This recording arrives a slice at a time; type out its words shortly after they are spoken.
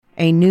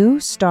A new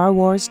Star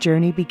Wars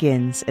journey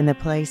begins in the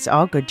place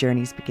all good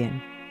journeys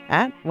begin.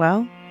 At,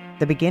 well,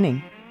 the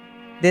beginning.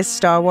 This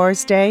Star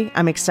Wars Day,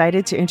 I'm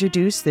excited to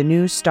introduce the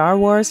new Star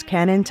Wars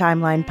Canon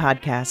Timeline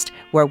podcast,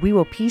 where we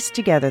will piece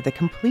together the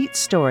complete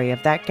story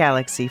of that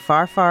galaxy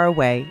far, far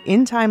away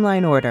in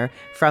timeline order,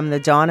 from the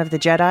dawn of the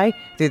Jedi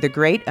through the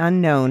great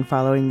unknown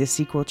following the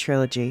sequel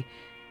trilogy.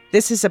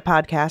 This is a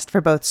podcast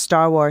for both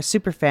Star Wars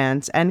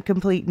superfans and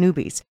complete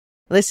newbies.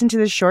 Listen to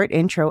the short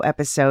intro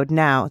episode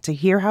now to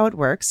hear how it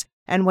works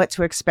and what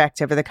to expect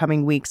over the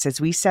coming weeks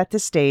as we set the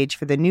stage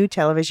for the new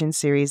television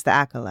series The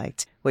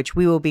Acolyte, which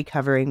we will be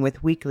covering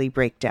with weekly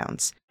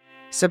breakdowns.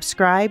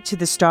 Subscribe to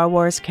the Star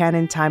Wars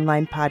Canon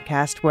Timeline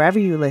podcast wherever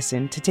you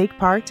listen to take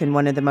part in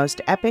one of the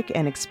most epic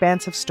and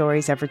expansive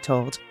stories ever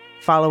told,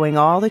 following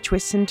all the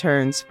twists and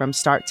turns from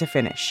start to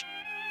finish.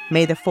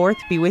 May the 4th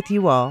be with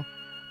you all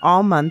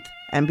month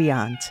and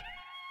beyond.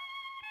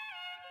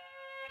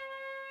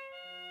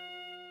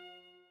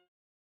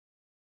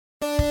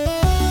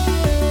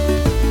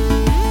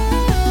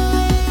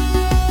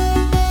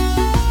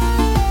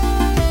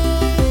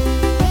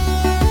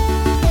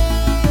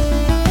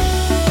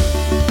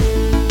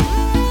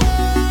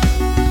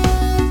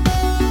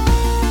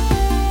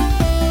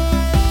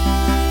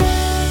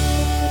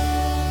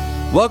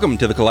 Welcome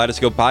to the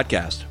Kaleidoscope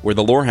podcast, where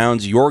the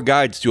Lorehound's your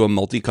guides to a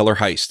multicolor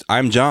heist.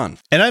 I'm John.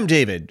 And I'm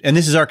David, and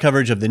this is our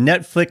coverage of the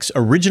Netflix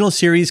original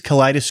series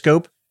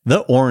Kaleidoscope,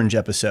 the Orange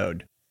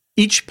episode.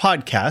 Each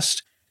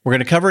podcast, we're going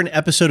to cover an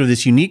episode of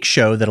this unique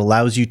show that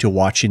allows you to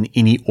watch in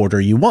any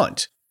order you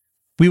want.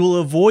 We will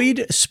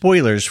avoid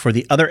spoilers for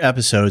the other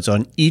episodes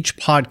on each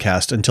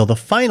podcast until the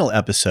final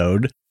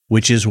episode,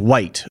 which is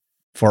white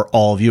for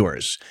all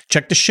viewers.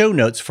 Check the show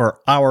notes for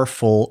our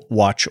full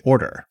watch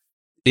order.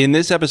 In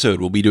this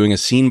episode, we'll be doing a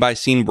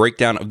scene-by-scene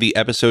breakdown of the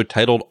episode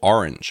titled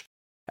Orange.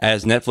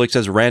 As Netflix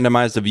has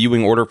randomized the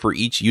viewing order for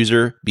each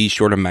user, be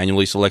sure to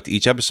manually select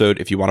each episode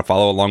if you want to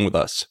follow along with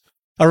us.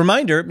 A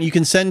reminder, you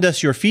can send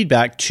us your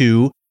feedback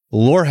to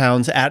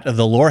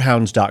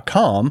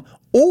lorehounds@thelorehounds.com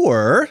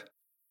or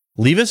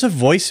leave us a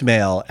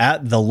voicemail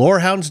at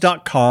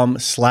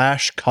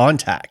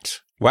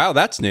thelorehounds.com/contact. Wow,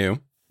 that's new.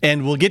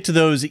 And we'll get to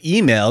those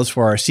emails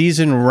for our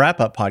season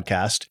wrap-up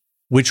podcast,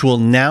 which will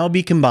now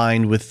be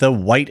combined with the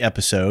White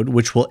episode,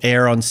 which will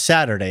air on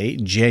Saturday,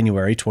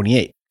 January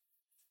 28th.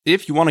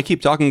 If you want to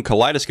keep talking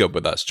Kaleidoscope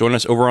with us, join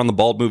us over on the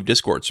Bald Move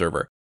Discord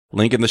server.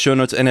 Link in the show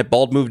notes and at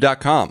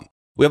baldmove.com.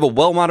 We have a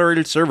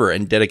well-moderated server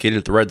and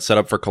dedicated threads set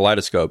up for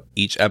Kaleidoscope.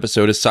 Each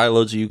episode is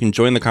siloed so you can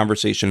join the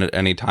conversation at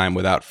any time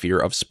without fear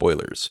of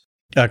spoilers.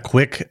 A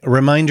quick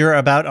reminder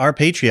about our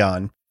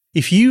Patreon.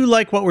 If you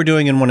like what we're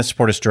doing and want to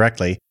support us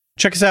directly,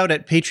 check us out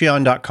at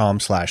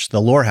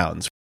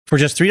patreon.com/thelorehounds. For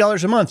just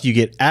 $3 a month, you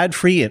get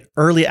ad-free and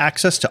early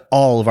access to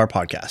all of our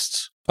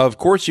podcasts. Of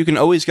course, you can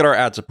always get our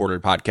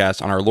ad-supported podcast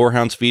on our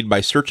Lorehounds feed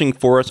by searching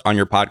for us on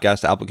your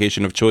podcast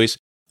application of choice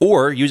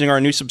or using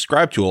our new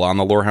subscribe tool on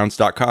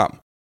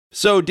thelorehounds.com.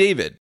 So,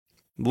 David,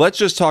 let's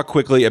just talk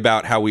quickly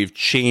about how we've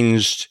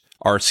changed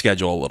our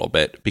schedule a little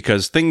bit,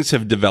 because things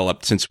have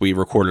developed since we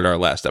recorded our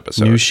last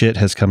episode. New shit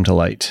has come to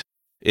light.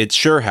 It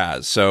sure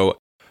has. So,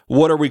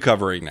 what are we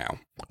covering now?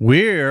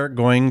 We're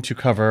going to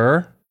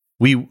cover...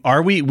 We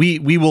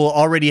will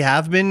already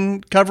have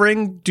been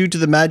covering, due to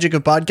the magic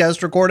of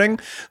podcast recording,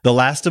 The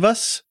Last of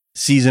Us,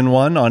 Season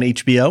 1 on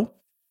HBO.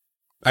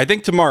 I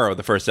think tomorrow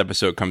the first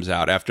episode comes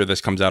out, after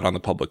this comes out on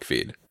the public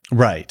feed.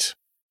 Right.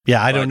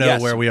 Yeah, I don't know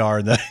where we are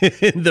in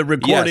the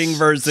recording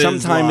versus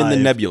sometime live. In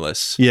the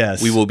nebulous.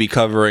 Yes. We will be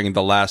covering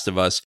The Last of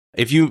Us.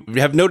 If you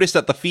have noticed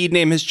that the feed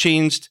name has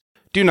changed,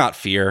 do not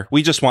fear.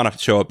 We just want to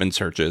show up in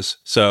searches.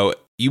 So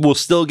you will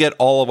still get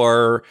all of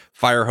our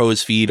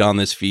Firehose feed on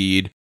this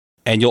feed.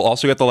 And you'll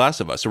also get The Last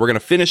of Us. So we're going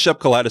to finish up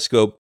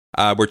Kaleidoscope.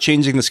 We're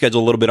changing the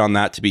schedule a little bit on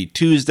that to be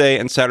Tuesday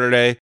and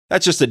Saturday.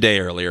 That's just a day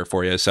earlier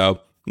for you.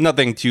 So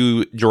nothing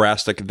too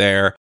drastic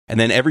there. And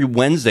then every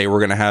Wednesday,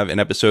 we're going to have an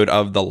episode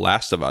of The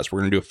Last of Us. We're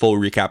going to do a full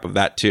recap of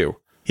that too.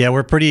 Yeah,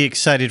 we're pretty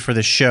excited for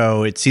the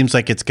show. It seems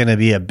like it's going to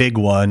be a big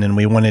one. And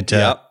we wanted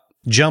to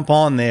jump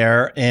on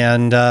there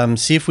and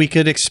see if we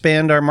could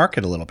expand our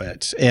market a little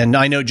bit. And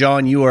I know,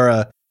 John, you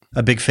are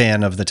a big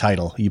fan of the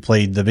title. You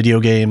played the video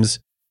games.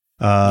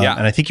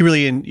 And I think you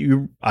really,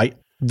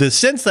 the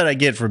sense that I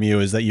get from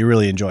you is that you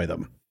really enjoy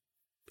them.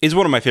 It's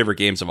one of my favorite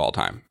games of all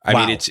time. I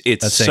mean,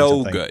 it's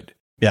so good.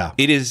 Yeah.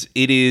 It is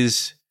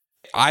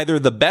either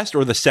the best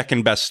or the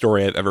second best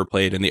story I've ever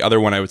played. And the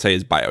other one I would say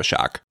is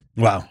BioShock.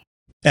 Wow.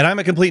 And I'm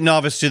a complete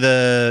novice to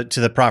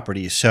the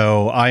property.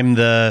 So I'm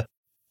the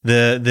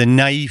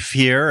naif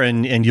here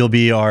and you'll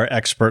be our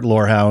expert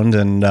lorehound.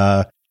 And,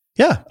 I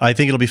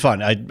think it'll be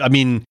fun. I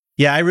mean,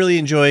 I really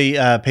enjoy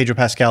Pedro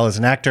Pascal as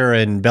an actor,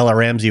 and Bella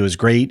Ramsey was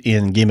great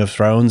in Game of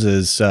Thrones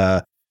as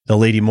the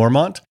Lady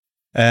Mormont.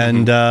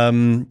 And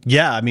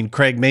I mean,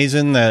 Craig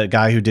Mazin, the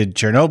guy who did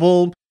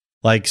Chernobyl.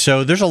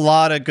 So there's a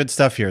lot of good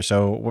stuff here.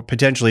 So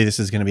potentially this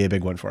is going to be a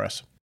big one for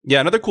us.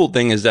 Yeah, another cool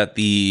thing is that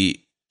the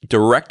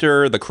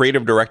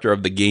creative director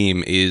of the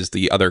game is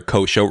the other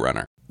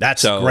co-showrunner.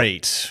 That's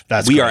great.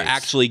 We are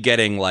actually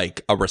getting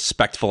like a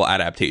respectful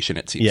adaptation,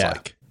 it seems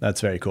like.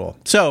 That's very cool.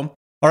 So,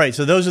 all right.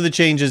 So those are the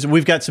changes.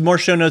 We've got some more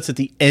show notes at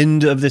the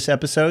end of this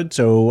episode.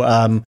 So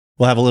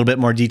we'll have a little bit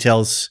more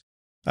details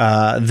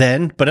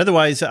then. But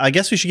otherwise, I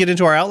guess we should get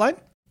into our outline.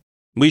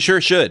 We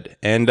sure should.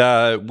 And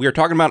we're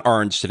talking about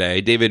Orange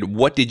today. David,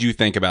 what did you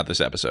think about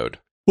this episode?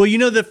 Well,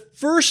 the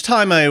first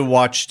time I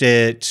watched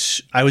it,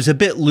 I was a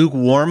bit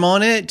lukewarm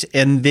on it.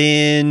 And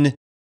then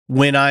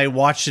when I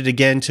watched it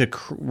again to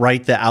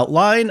write the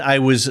outline, I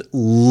was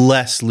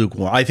less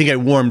lukewarm. I think I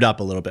warmed up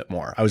a little bit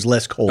more. I was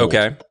less cold.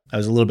 Okay. I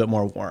was a little bit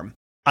more warm.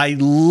 I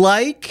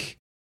like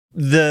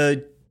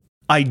the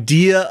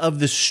idea of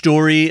the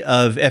story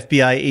of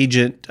FBI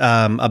agent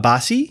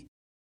Abbasi,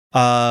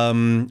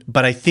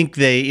 but I think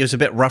it was a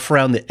bit rough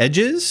around the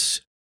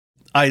edges.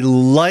 I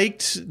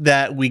liked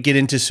that we get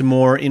into some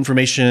more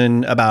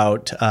information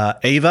about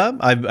Ava.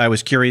 I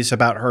was curious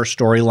about her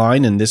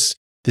storyline, and this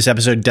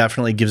episode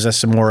definitely gives us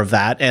some more of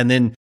that. And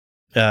then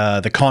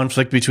the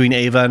conflict between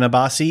Ava and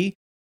Abbasi.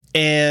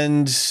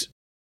 And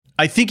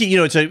I think,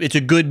 it's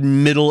a good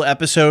middle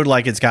episode.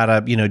 Like it's got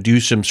to, do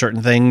some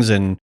certain things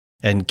and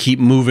keep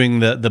moving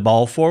the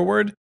ball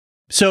forward.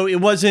 So it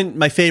wasn't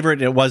my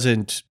favorite. It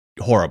wasn't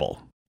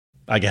horrible,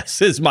 I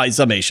guess, is my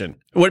summation.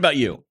 What about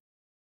you?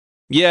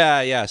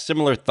 Yeah.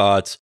 Similar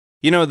thoughts.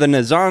 The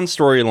Nazan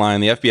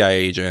storyline, the FBI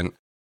agent,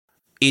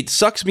 it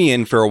sucks me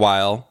in for a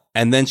while.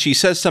 And then she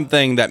says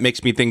something that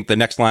makes me think the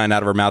next line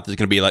out of her mouth is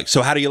going to be like,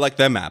 so how do you like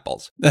them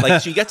apples?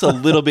 Like she gets a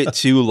little bit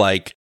too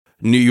like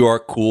New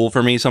York cool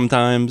for me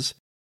sometimes.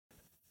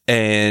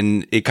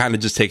 And it kind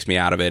of just takes me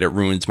out of it. It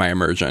ruins my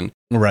immersion.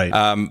 Right.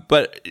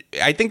 But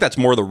I think that's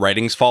more the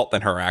writing's fault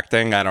than her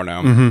acting. I don't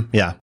know. Mm-hmm.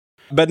 Yeah.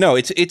 But no,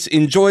 it's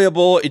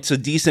enjoyable. It's a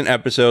decent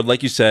episode.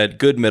 Like you said,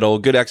 good middle,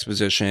 good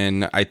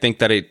exposition. I think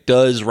that it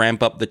does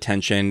ramp up the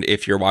tension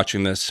if you're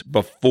watching this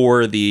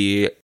before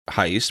the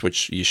heist,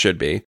 which you should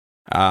be.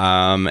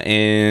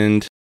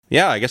 And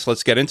yeah, I guess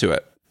let's get into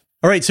it.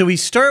 All right. So we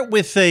start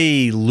with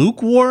a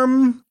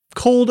lukewarm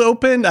cold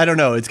open. I don't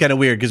know. It's kind of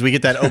weird because we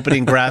get that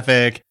opening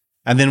graphic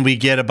and then we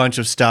get a bunch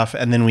of stuff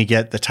and then we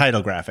get the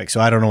title graphic. So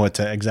I don't know what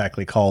to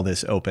exactly call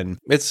this open.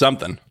 It's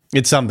something.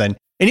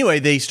 Anyway,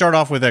 they start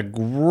off with a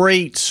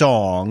great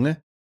song,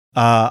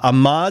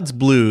 Ahmad's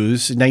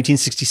Blues,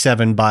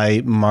 1967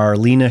 by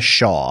Marlena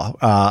Shaw.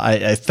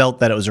 I felt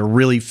that it was a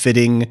really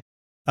fitting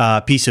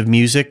piece of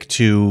music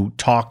to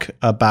talk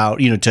about,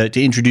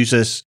 to introduce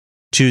us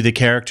to the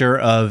character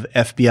of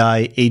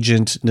FBI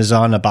agent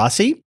Nazan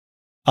Abbasi.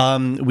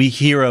 We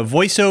hear a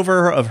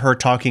voiceover of her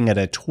talking at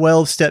a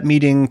 12-step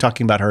meeting,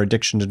 talking about her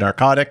addiction to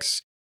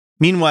narcotics.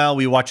 Meanwhile,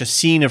 we watch a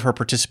scene of her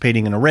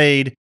participating in a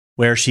raid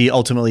where she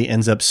ultimately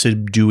ends up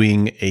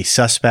subduing a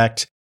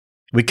suspect.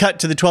 We cut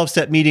to the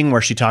 12-step meeting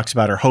where she talks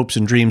about her hopes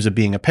and dreams of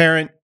being a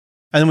parent.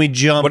 And then we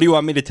jump. What do you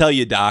want me to tell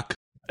you, Doc?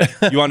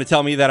 You want to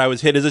tell me that I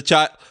was hit as a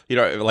child?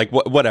 Like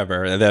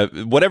whatever.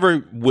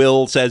 Whatever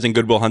Will says in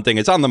Good Will Hunting,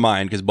 it's on the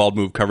mind because Bald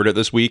Move covered it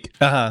this week.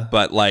 Uh-huh.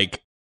 But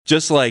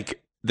just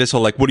like this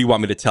whole what do you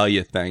want me to tell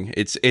you thing?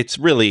 It's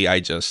really I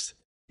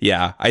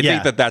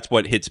think that's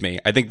what hits me.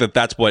 I think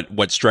that's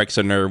what strikes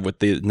a nerve with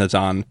the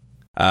Nazan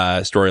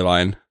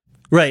storyline.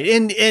 Right.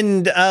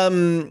 And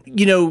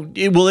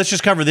let's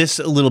just cover this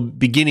a little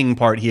beginning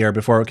part here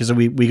because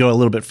we go a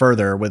little bit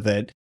further with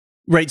it.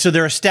 Right. So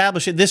they're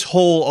establishing this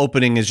whole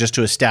opening is just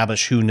to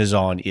establish who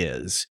Nazan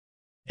is.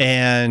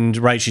 And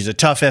right, she's a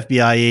tough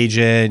FBI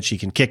agent. She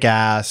can kick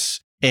ass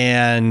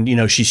and,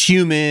 she's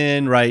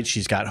human, right?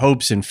 She's got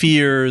hopes and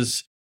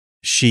fears.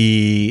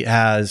 She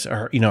has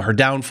her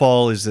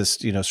downfall is this,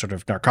 sort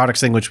of narcotics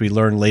thing, which we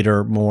learn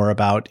later more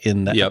about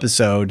in the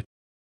episode.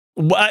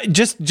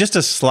 Just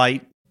a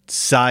slight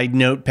side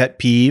note, pet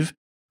peeve.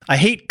 I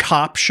hate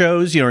cop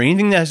shows, or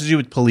anything that has to do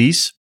with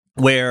police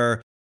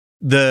where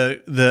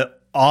the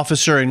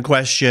officer in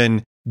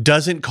question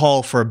doesn't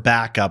call for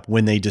backup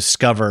when they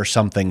discover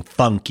something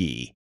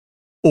funky.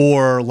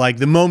 Or like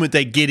the moment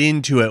they get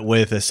into it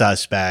with a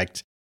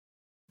suspect,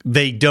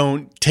 they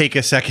don't take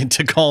a second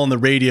to call on the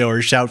radio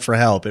or shout for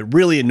help. It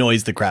really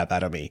annoys the crap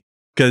out of me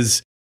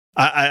because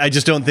I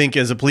just don't think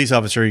as a police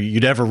officer,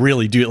 you'd ever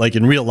really do it. Like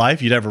in real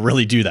life, you'd ever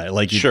really do that.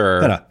 Like you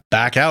gotta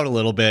back out a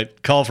little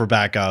bit, call for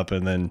backup,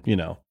 and then,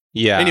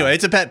 Yeah. Anyway,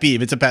 it's a pet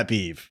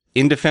peeve.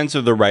 In defense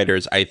of the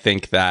writers, I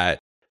think that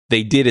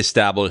they did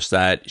establish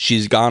that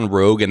she's gone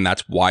rogue and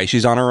that's why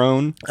she's on her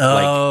own.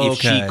 If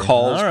she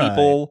calls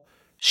people,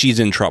 she's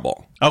in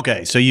trouble.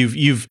 Okay. So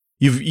you've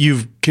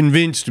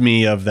convinced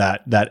me of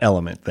that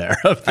element there.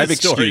 I've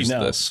excused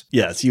this.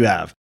 Yes, you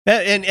have.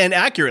 And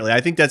accurately,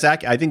 I think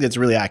that's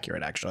really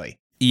accurate, actually.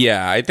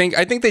 Yeah, I think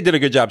they did a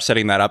good job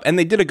setting that up, and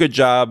they did a good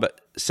job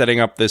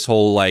setting up this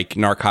whole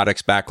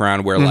narcotics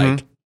background where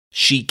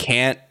she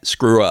can't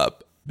screw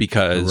up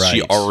because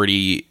she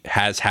already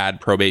has had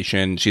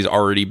probation. She's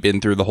already been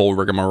through the whole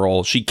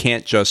rigmarole. She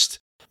can't just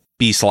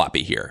be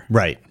sloppy here,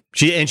 right?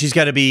 She's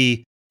got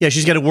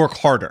to work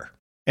harder.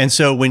 And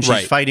so when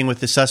she's fighting with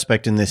the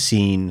suspect in this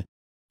scene,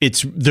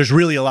 there's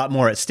really a lot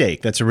more at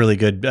stake. That's a really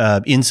good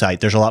insight.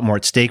 There's a lot more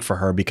at stake for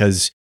her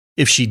because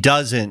if she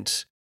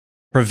doesn't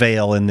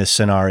prevail in this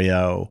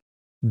scenario,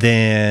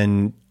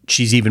 then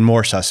she's even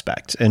more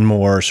suspect and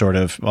more sort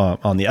of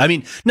on the. I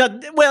mean,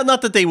 not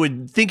that they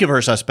would think of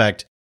her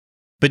suspect,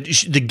 but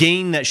the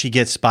gain that she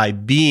gets by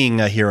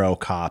being a hero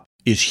cop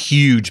is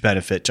huge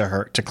benefit to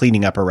her, to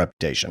cleaning up her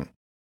reputation.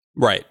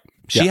 Right.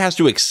 She has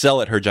to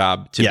excel at her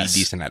job to be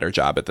decent at her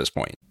job at this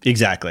point.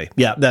 Exactly.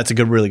 Yeah, that's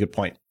a really good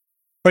point.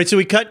 All right, so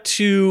we cut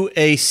to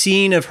a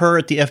scene of her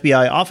at the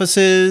FBI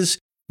offices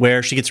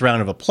where she gets a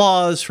round of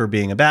applause for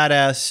being a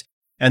badass.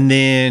 And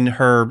then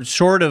her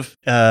sort of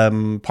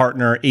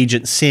partner,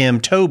 Agent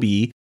Sam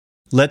Toby,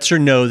 lets her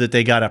know that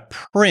they got a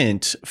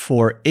print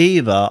for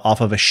Ava off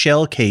of a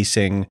shell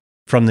casing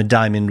from the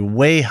Diamond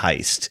Way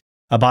heist.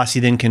 Abbasi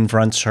then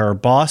confronts her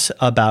boss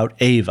about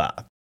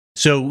Ava.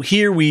 So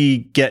here we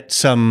get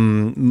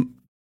some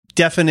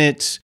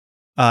definite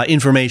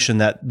information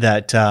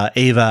that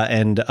Ava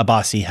and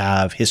Abbasi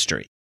have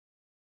history.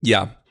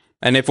 Yeah.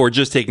 And if we're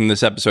just taking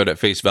this episode at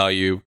face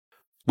value,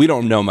 we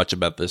don't know much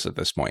about this at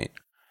this point.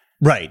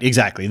 Right,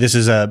 exactly. This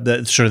is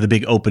sort of the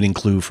big opening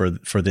clue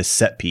for this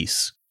set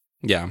piece.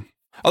 Yeah.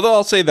 Although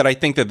I'll say that I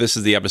think that this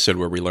is the episode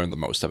where we learn the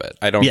most of it.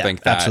 I don't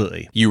think that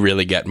you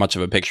really get much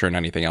of a picture in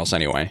anything else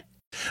anyway.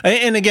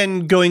 And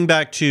again, going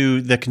back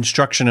to the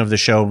construction of the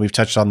show, we've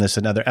touched on this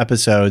in other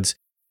episodes,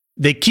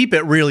 they keep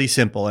it really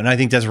simple. And I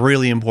think that's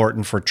really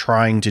important for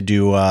trying to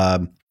do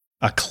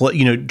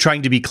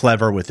trying to be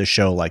clever with the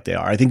show like they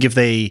are. I think if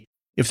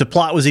the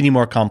plot was any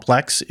more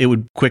complex, it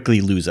would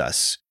quickly lose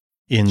us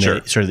in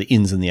the sort of the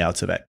ins and the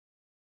outs of it.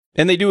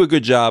 And they do a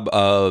good job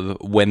of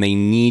when they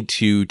need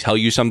to tell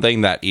you something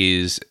that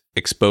is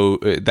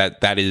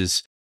that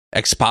is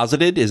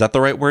exposited. Is that the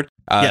right word?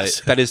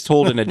 Yes. That is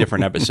told in a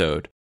different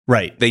episode.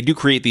 Right. They do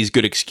create these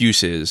good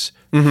excuses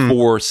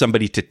for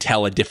somebody to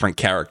tell a different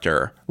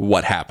character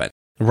what happened.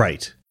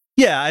 Right.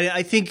 Yeah,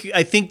 I think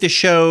the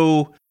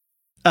show,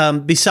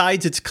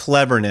 besides its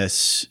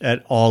cleverness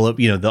at all of,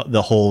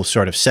 the whole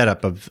sort of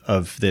setup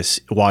of this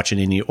watch in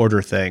any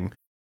order thing,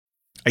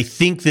 I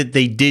think that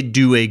they did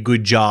do a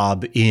good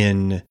job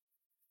in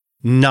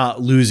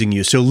not losing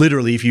you. So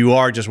literally, if you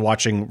are just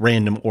watching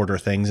random order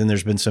things, and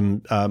there's been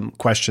some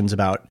questions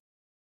about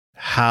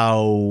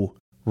how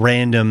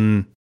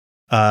random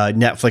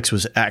Netflix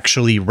was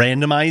actually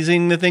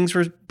randomizing the things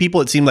for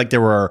people. It seemed like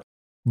there were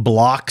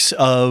blocks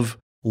of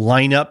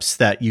lineups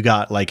that you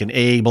got like an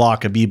A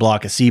block, a B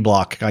block, a C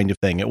block kind of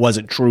thing. It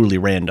wasn't truly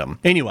random.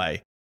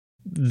 Anyway,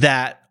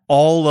 that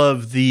all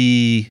of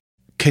the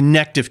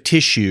connective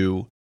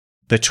tissue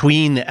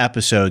between the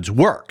episodes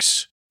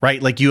works,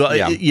 right? Like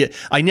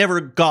I never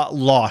got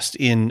lost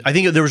in, I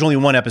think there was only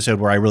one episode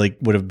where I really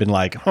would have been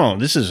like,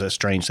 this is a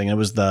strange thing. It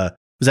was was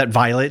that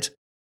Violet?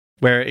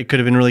 Where it could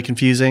have been really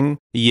confusing.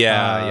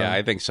 Yeah,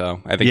 I think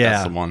so. I think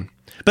that's the one.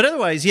 But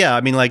otherwise, I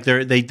mean, like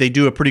they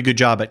do a pretty good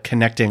job at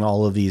connecting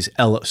all of these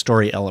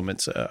story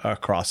elements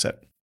across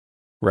it.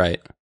 Right.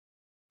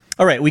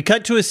 All right, we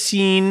cut to a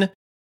scene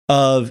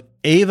of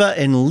Ava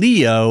and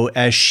Leo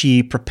as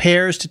she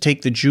prepares to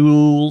take the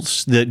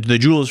jewels, the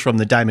jewels from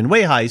the Diamond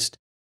Way heist,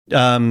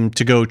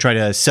 to go try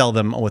to sell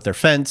them with their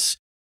fence.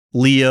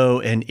 Leo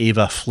and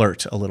Ava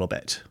flirt a little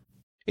bit.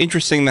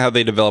 Interesting how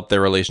they developed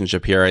their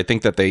relationship here. I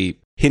think that they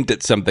hint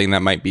at something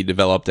that might be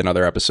developed in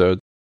other episodes.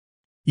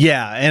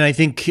 Yeah, and I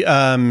think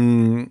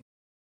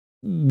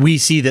we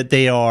see that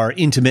they are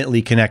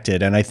intimately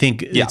connected, and I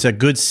think it's a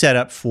good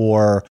setup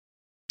for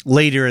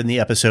later in the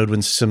episode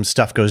when some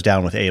stuff goes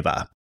down with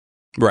Ava.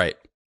 Right.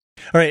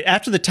 All right,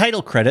 after the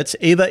title credits,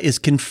 Ava is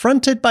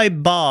confronted by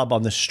Bob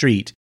on the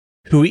street,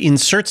 who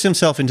inserts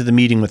himself into the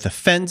meeting with the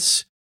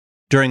fence.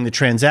 During the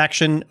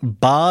transaction,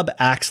 Bob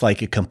acts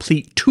like a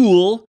complete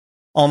tool,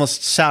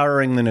 almost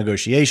souring the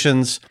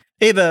negotiations.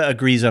 Ava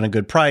agrees on a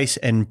good price,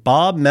 and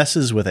Bob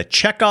messes with a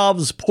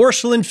Chekhov's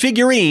porcelain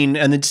figurine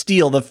and then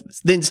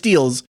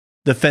steals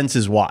the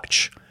fence's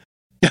watch.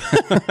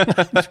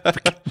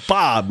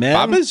 Bob, man.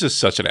 Bob is just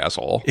such an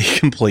asshole.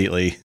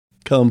 Completely.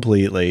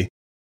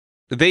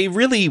 They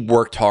really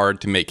worked hard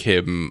to make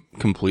him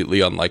completely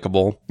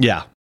unlikable.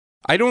 Yeah.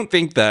 I don't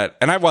think that,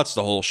 and I've watched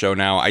the whole show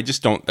now, I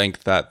just don't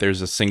think that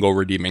there's a single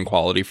redeeming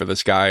quality for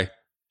this guy.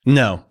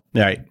 No.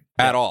 Right.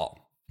 At all.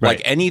 Right.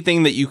 Like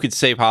anything that you could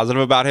say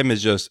positive about him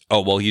is just,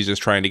 he's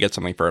just trying to get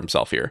something for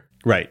himself here.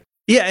 Right.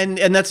 Yeah,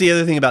 and that's the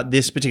other thing about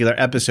this particular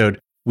episode.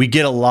 We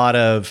get a lot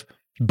of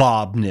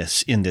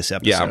Bob-ness in this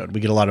episode. Yeah. We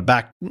get a lot of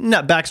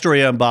not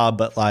backstory on Bob,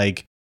 but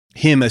like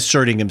him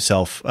asserting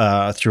himself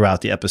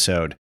throughout the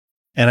episode.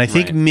 And I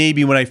think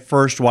maybe when I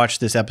first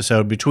watched this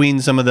episode, between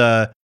some of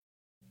the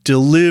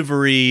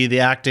delivery,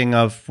 the acting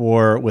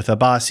with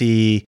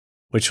Abbasi,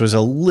 which was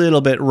a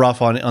little bit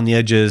rough on the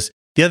edges.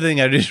 The other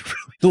thing I didn't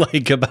really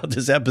like about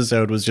this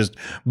episode was just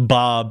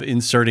Bob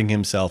inserting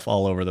himself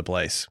all over the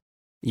place.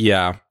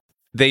 Yeah.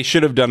 They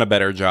should have done a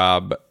better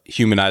job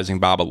humanizing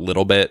Bob a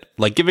little bit,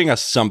 like giving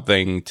us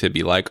something to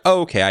be like,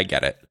 oh, okay, I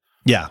get it.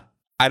 Yeah.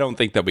 I don't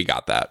think that we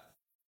got that.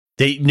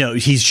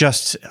 He's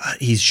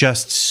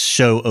just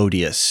so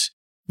odious.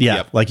 Yeah.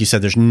 Yep. Like you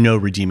said, there's no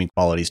redeeming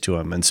qualities to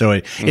him. And so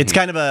it's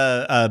kind of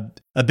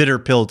a bitter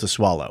pill to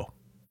swallow.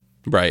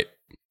 Right.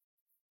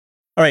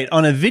 All right,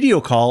 on a video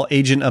call,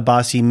 Agent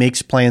Abbasi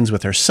makes plans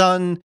with her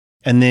son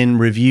and then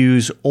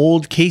reviews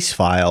old case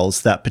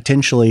files that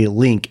potentially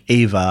link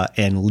Ava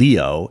and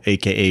Leo,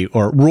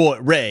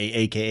 Ray,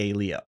 aka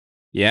Leo.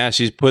 Yeah,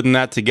 she's putting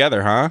that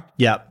together, huh?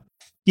 Yeah.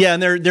 Yeah,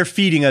 and they're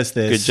feeding us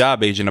this. Good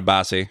job, Agent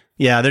Abbasi.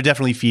 Yeah, they're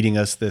definitely feeding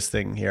us this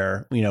thing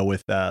here,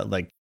 with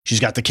she's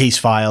got the case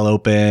file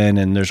open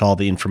and there's all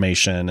the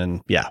information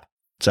and yeah.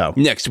 So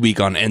next week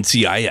on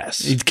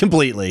NCIS.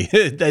 Completely.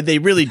 They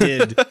really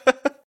did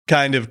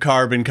kind of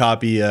carbon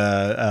copy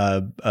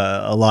a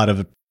lot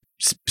of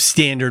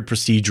standard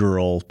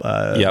procedural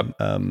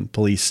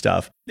police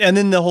stuff. And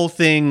then the whole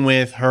thing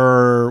with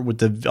her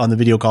on the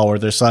video call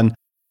with their son.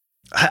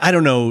 I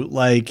don't know,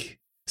 like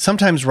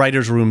sometimes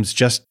writers' rooms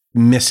just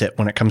miss it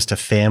when it comes to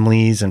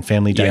families and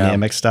family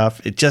dynamic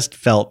stuff. It just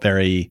felt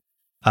very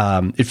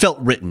it felt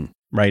written,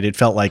 right? It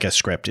felt like a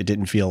script. It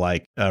didn't feel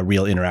like a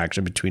real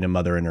interaction between a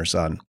mother and her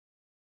son.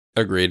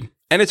 Agreed.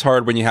 And it's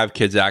hard when you have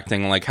kids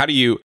acting. Like, how do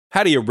you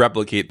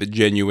replicate the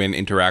genuine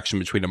interaction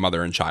between a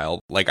mother and child?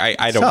 Like,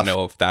 I don't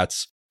know if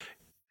that's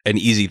an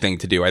easy thing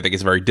to do. I think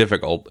it's very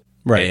difficult.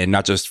 Right. And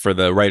not just for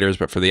the writers,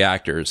 but for the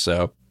actors.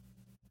 So,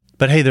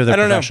 but hey, they're the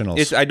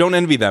professionals. I don't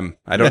envy them.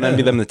 I don't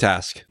envy them the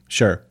task.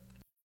 Sure.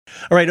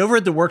 All right. Over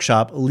at the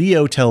workshop,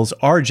 Leo tells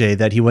RJ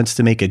that he wants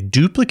to make a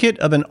duplicate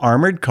of an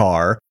armored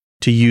car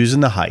to use in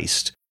the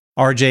heist.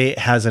 RJ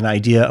has an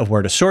idea of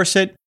where to source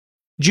it.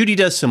 Judy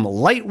does some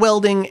light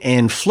welding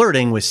and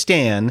flirting with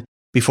Stan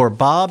before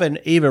Bob and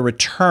Ava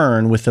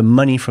return with the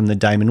money from the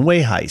Diamond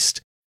Way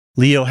heist.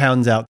 Leo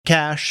hounds out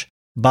cash.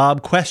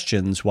 Bob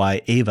questions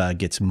why Ava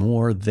gets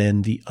more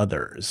than the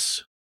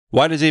others.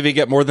 Why does Ava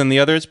get more than the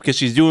others? Because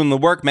she's doing the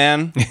work,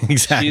 man.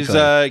 Exactly. She's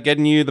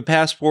getting you the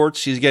passports.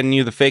 She's getting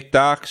you the fake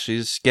docs.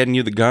 She's getting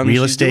you the guns.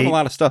 Real she's estate. Doing a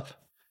lot of stuff.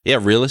 Yeah,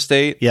 real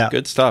estate. Yeah.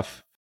 Good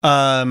stuff.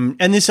 And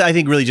this, I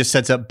think, really just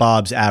sets up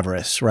Bob's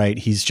avarice, right?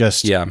 He's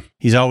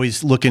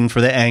always looking for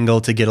the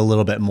angle to get a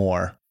little bit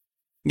more.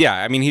 Yeah,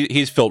 I mean,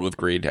 he's filled with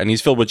greed and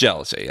he's filled with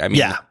jealousy. I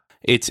mean,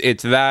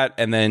 it's that,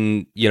 and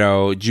then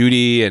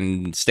Judy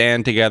and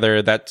Stan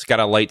together. That's got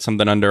to light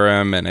something under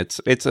him, and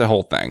it's a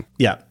whole thing.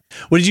 Yeah.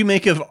 What did you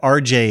make of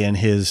RJ and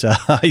his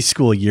high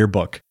school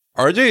yearbook?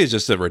 RJ is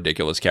just a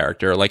ridiculous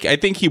character. Like, I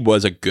think he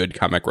was a good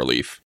comic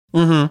relief.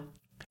 Mm-hmm.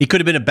 He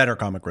could have been a better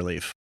comic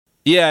relief.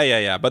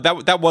 Yeah. But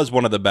that was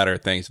one of the better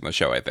things in the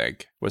show, I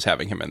think, was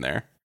having him in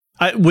there.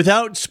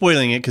 Without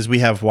spoiling it, because we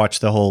have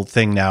watched the whole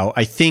thing now,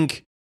 I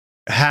think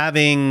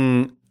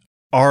having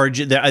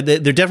RJ,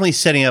 they're definitely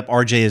setting up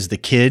RJ as the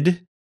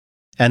kid.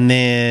 And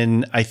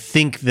then I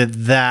think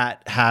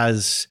that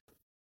has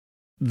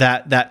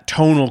that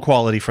tonal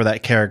quality for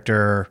that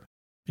character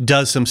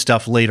does some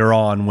stuff later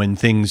on when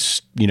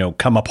things,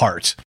 come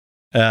apart.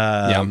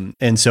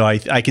 And so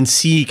I can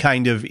see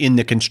kind of in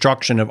the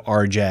construction of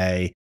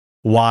RJ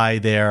why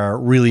they're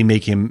really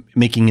making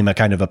him a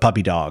kind of a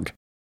puppy dog,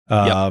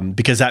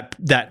 because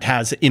that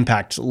has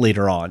impact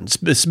later on,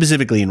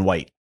 specifically in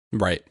White.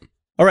 Right.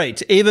 All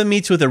right. Ava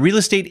meets with a real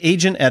estate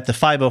agent at the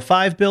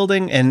 505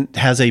 building and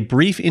has a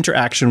brief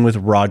interaction with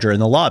Roger in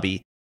the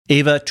lobby.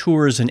 Ava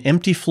tours an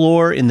empty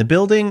floor in the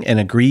building and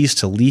agrees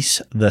to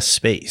lease the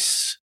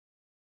space.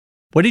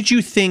 What did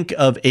you think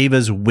of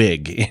Ava's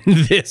wig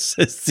in this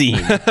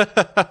scene?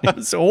 It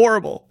was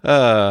horrible.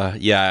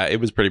 Yeah, it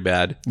was pretty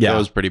bad. Yeah, it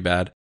was pretty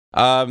bad.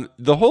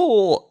 The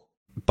whole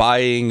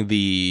buying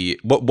the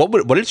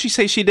what did she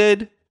say she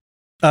did?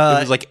 It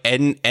was like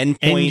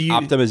endpoint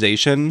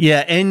optimization.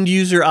 Yeah, end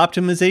user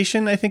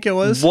optimization, I think it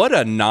was. What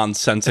a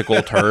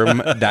nonsensical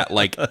term that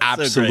like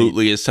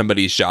absolutely is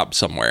somebody's job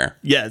somewhere.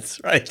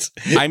 Yes, right.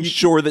 I'm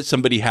sure that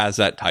somebody has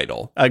that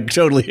title.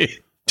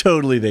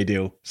 Totally they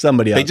do.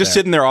 Somebody They just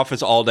sit in their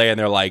office all day and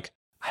they're like,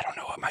 I don't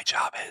know what my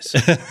job is.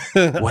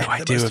 What do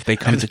I do if they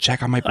come to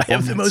check on my performance? I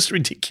have the most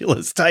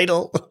ridiculous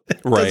title. It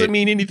right. Doesn't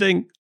mean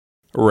anything.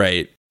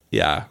 Right.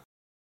 Yeah.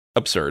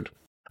 Absurd.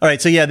 All right.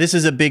 So, yeah, this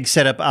is a big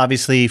setup,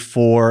 obviously,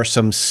 for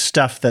some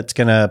stuff that's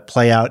going to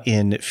play out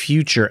in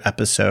future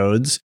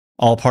episodes,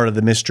 all part of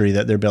the mystery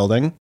that they're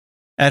building.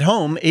 At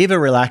home, Ava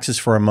relaxes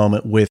for a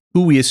moment with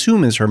who we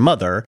assume is her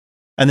mother,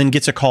 and then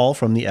gets a call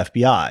from the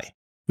FBI.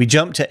 We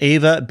jump to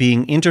Ava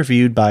being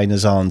interviewed by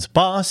Nazan's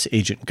boss,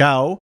 Agent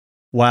Gao,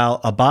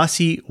 while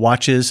Abbasi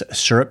watches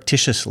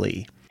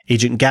surreptitiously.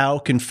 Agent Gao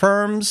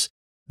confirms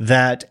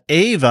that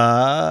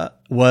Ava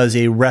was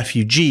a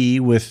refugee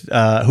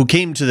who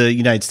came to the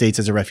United States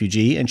as a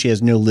refugee, and she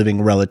has no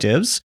living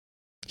relatives.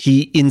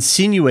 He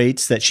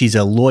insinuates that she's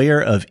a lawyer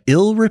of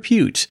ill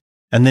repute,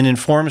 and then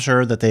informs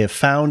her that they have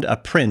found a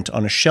print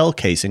on a shell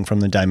casing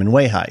from the Diamond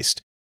Way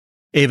heist.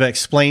 Ava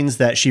explains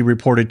that she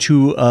reported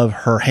 2 of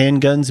her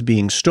handguns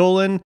being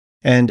stolen,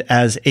 and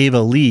as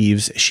Ava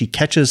leaves, she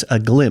catches a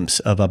glimpse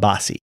of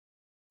Abbasi.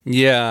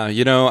 Yeah,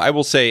 I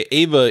will say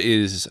Ava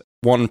is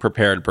one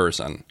prepared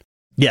person.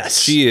 Yes.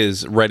 She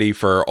is ready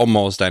for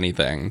almost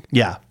anything.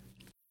 Yeah.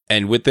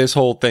 And with this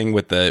whole thing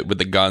with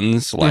the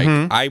guns, like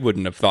I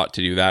wouldn't have thought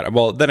to do that.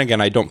 Well, then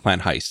again, I don't plan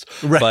heists.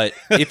 Right.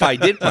 But if I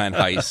did plan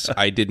heists,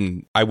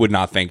 I would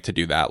not think to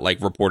do that,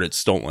 like report it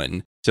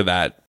stolen. so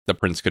that the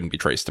prints couldn't be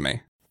traced to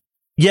me.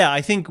 Yeah,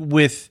 I think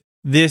with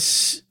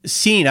this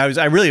scene,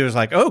 I really was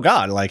like, oh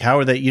God, like how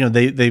are they,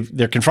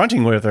 they're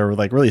confronting with her with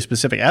like really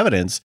specific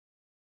evidence.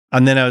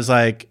 And then I was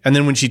like, and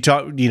then when she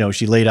talked,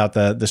 she laid out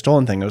the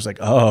stolen thing, I was like,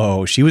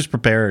 oh, she was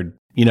prepared,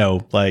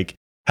 like,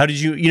 how did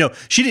you,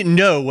 she didn't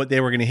know what they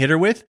were going to hit her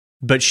with,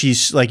 but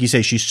she's, like you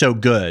say, she's so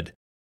good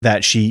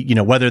that she,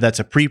 whether that's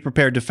a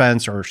pre-prepared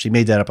defense or she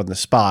made that up on the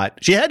spot,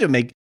 she had to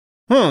make,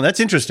 that's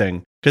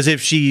interesting. Because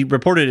if she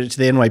reported it to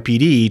the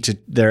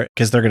NYPD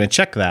because they're going to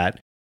check that.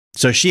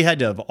 So she had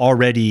to have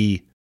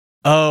already,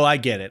 I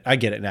get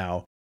it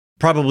now.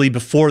 Probably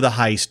before the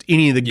heist,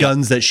 any of the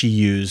guns that she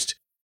used,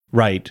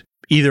 right,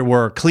 either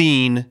were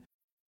clean,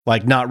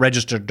 like not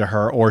registered to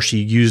her, or she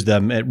used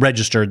them,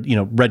 registered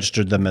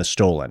them as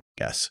stolen,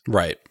 I guess.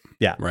 Right.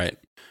 Yeah. Right.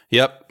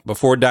 Yep.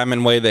 Before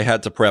Diamond Way, they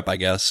had to prep, I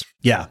guess.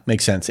 Yeah,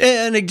 makes sense.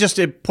 And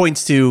it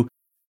points to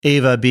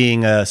Ava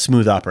being a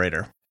smooth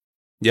operator.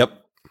 Yep.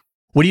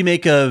 What do you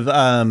make of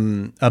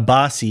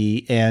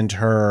Abasi and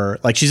her?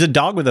 Like, she's a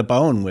dog with a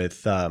bone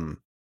with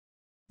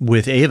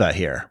Ava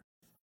here.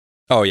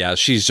 Oh yeah,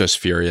 she's just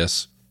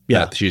furious. Yeah,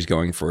 that she's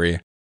going free.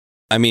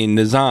 I mean,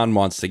 Nizan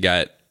wants to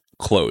get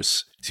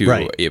close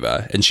to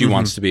Ava, and she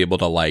wants to be able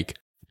to like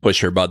push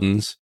her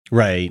buttons.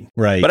 Right.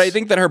 But I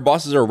think that her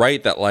bosses are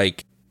right that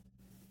like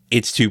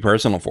it's too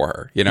personal for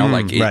her.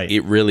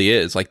 It really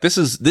is. Like this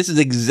is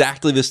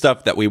exactly the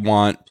stuff that we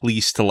want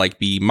police to like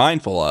be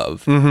mindful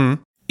of.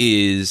 Mm-hmm.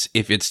 Is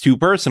if it's too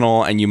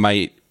personal and you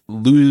might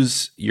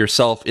lose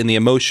yourself in the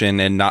emotion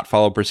and not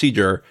follow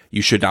procedure,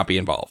 you should not be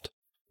involved.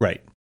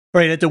 Right.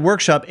 At the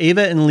workshop,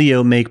 Ava and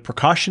Leo make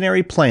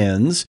precautionary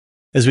plans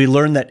as we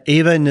learn that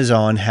Ava and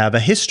Nizan have a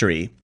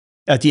history.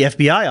 At the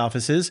FBI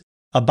offices,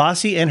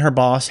 Abasi and her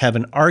boss have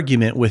an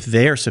argument with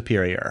their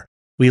superior.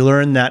 We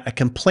learn that a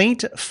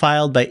complaint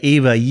filed by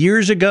Ava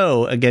years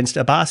ago against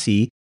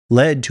Abasi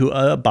led to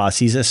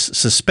Abasi's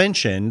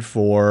suspension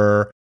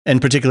and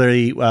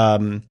particularly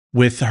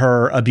with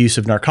her abuse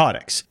of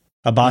narcotics.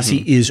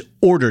 Abasi is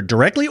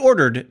directly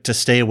ordered to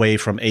stay away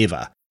from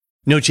Ava.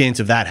 No chance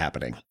of that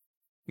happening.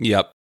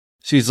 Yep.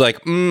 She's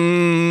like,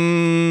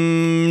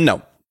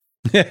 no.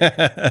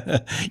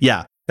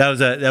 Yeah, that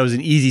was an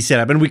easy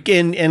setup.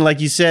 And like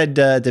you said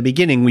at the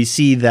beginning, we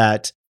see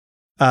that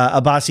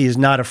Abasi is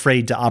not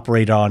afraid to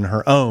operate on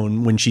her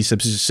own when she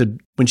subdues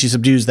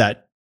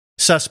that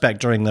suspect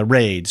during the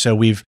raid. So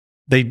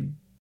they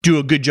do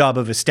a good job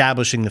of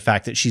establishing the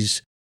fact that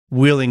she's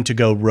willing to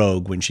go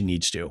rogue when she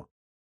needs to.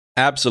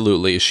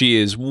 Absolutely. She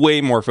is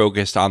way more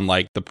focused on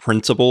like the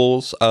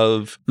principles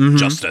of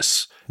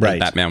justice, right?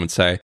 Batman would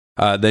say,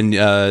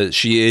 than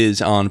she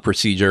is on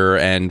procedure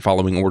and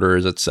following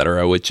orders,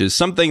 etc., which is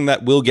something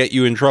that will get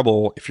you in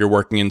trouble if you're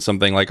working in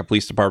something like a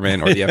police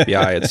department or the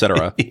FBI,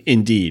 etc.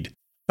 Indeed.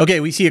 Okay,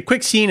 we see a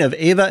quick scene of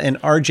Ava and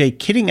RJ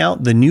kitting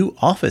out the new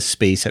office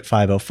space at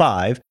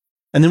 505,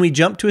 and then we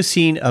jump to a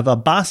scene of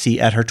Abasi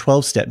at her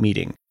 12-step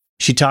meeting.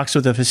 She talks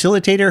with a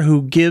facilitator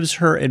who gives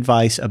her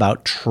advice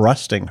about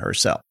trusting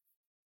herself.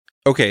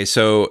 Okay,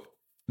 so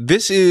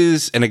this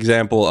is an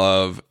example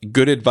of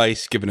good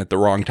advice given at the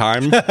wrong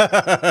time.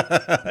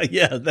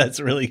 Yeah, that's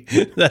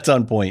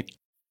on point.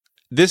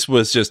 This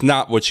was just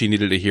not what she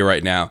needed to hear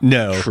right now.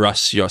 No.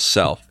 Trust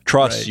yourself.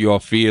 Trust your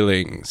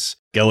feelings.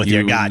 Go with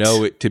your guts. You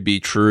know it to be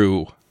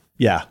true.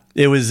 Yeah,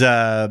 it was,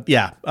 and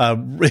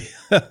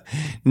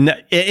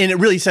it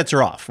really sets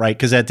her off, right?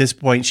 Because at this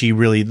point, she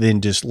really then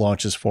just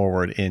launches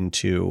forward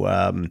into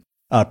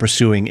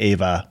pursuing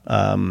Ava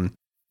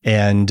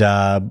and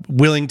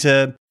willing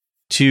to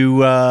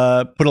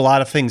put a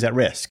lot of things at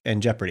risk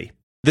and jeopardy.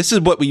 This is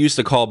what we used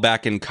to call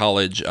back in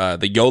college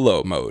the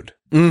YOLO mode.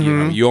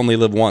 You only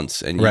live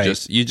once, and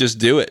you just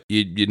do it.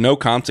 You no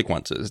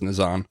consequences,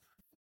 Nizan.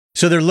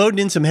 So they're loading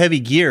in some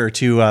heavy gear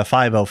to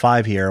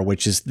 505 here,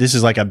 this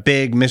is like a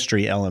big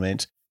mystery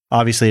element.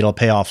 Obviously, it'll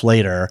pay off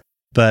later,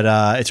 but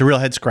it's a real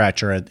head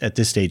scratcher at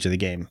this stage of the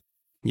game.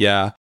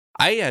 Yeah,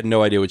 I had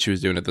no idea what she was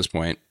doing at this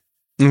point.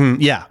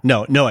 Yeah,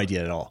 no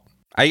idea at all.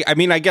 I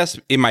mean, I guess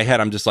in my head,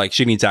 I'm just like,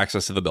 she needs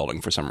access to the building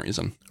for some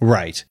reason.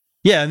 Right.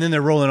 Yeah, and then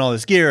they're rolling all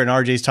this gear, and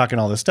RJ's talking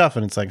all this stuff,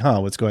 and it's like,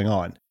 what's going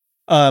on?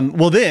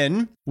 Well,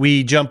 then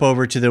we jump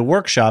over to the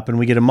workshop and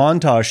we get a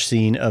montage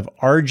scene of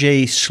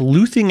RJ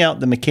sleuthing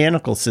out the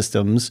mechanical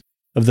systems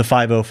of the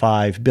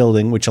 505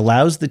 building, which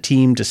allows the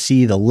team to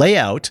see the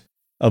layout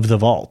of the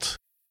vault.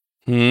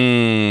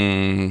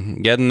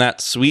 Getting that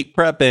sweet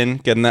prep in,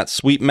 getting that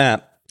sweet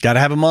map. Got to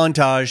have a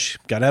montage.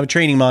 Got to have a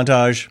training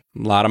montage.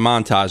 A lot of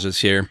montages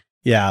here.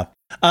 Yeah.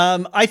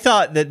 I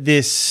thought that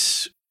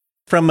this,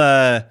 from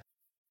a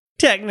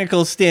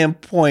technical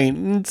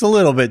standpoint, it's a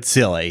little bit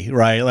silly,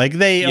 right? Like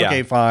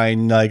okay,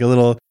 fine. Like a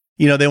little,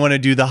 they want to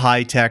do the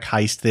high tech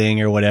heist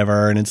thing or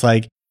whatever. And it's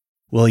like,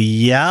 well,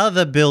 yeah,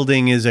 the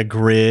building is a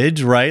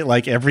grid, right?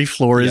 Like every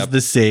floor is the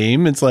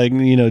same. It's like,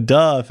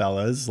 duh,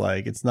 fellas.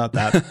 Like it's not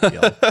that big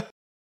deal.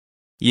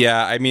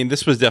 Yeah, I mean,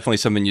 this was definitely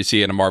something you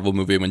see in a Marvel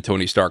movie when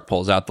Tony Stark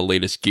pulls out the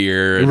latest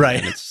gear. Right.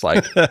 And it's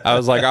like, I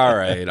was like, all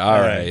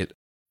right.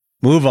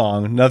 Move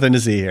on. Nothing to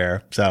see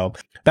here. So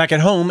back at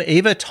home,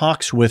 Ava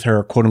talks with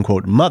her quote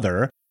unquote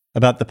mother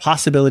about the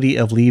possibility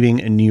of leaving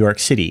New York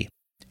City.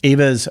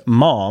 Ava's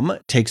mom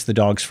takes the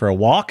dogs for a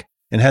walk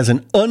and has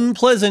an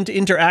unpleasant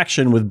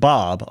interaction with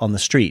Bob on the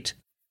street.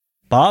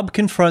 Bob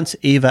confronts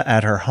Ava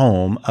at her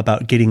home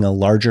about getting a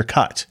larger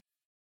cut.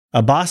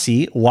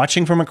 Abbasi,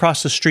 watching from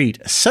across the street,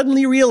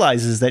 suddenly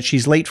realizes that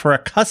she's late for a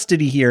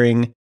custody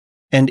hearing,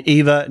 and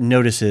Ava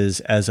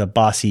notices as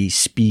Abbasi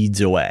speeds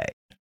away.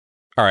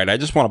 All right, I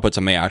just want to put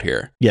something out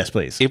here. Yes,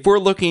 please. If we're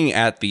looking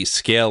at the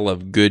scale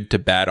of good to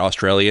bad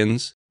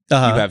Australians, you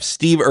have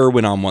Steve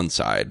Irwin on one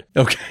side,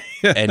 okay,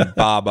 and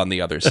Bob on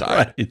the other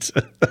side, right.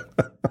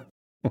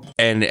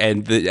 and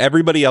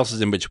everybody else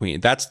is in between.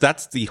 That's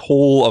the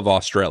whole of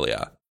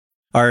Australia.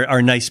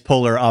 Our nice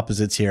polar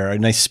opposites here, a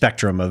nice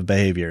spectrum of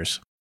behaviors.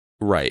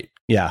 Right.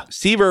 Yeah.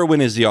 Steve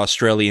Irwin is the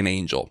Australian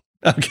angel.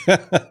 Okay.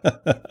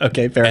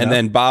 Okay, fair enough. And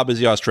then Bob is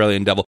the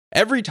Australian devil.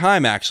 Every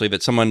time, actually,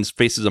 that someone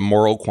faces a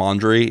moral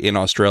quandary in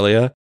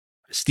Australia,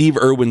 Steve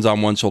Irwin's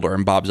on one shoulder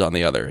and Bob's on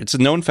the other. It's a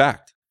known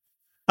fact.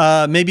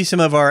 Maybe some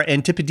of our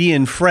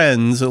Antipodean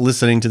friends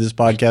listening to this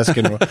podcast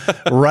can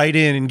write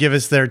in and give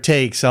us their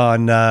takes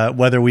on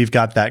whether we've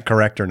got that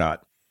correct or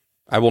not.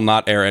 I will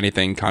not air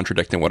anything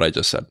contradicting what I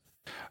just said.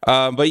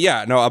 But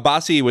yeah, no,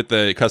 Abbasi with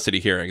the custody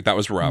hearing, that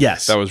was rough.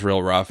 Yes. That was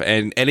real rough.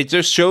 And it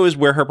just shows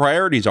where her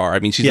priorities are. I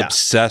mean, she's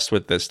obsessed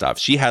with this stuff.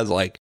 She has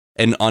like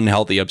an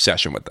unhealthy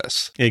obsession with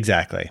this.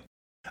 Exactly.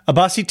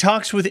 Abbasi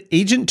talks with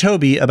Agent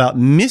Toby about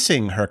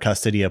missing her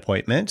custody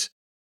appointment.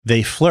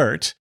 They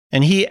flirt,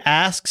 and he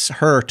asks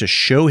her to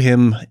show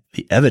him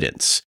the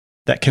evidence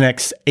that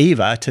connects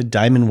Ava to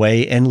Diamond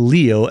Way and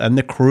Leo and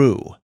the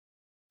crew.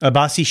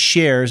 Abbasi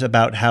shares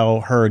about how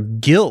her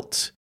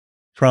guilt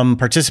from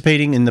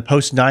participating in the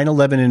post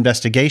 9/11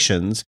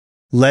 investigations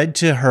led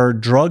to her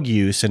drug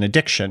use and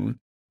addiction.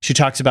 She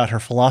talks about her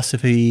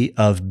philosophy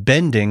of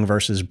bending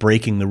versus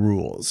breaking the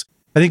rules.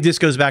 I think this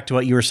goes back to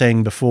what you were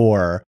saying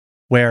before,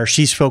 where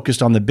she's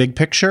focused on the big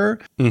picture,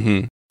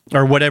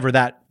 or whatever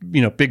that,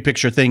 big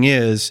picture thing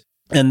is,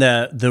 and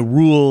the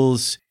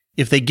rules,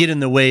 if they get in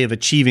the way of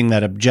achieving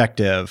that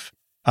objective,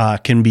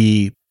 can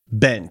be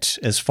bent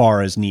as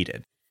far as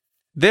needed.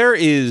 There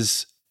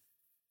is,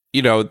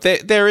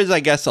 there is, I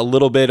guess, a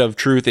little bit of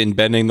truth in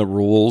bending the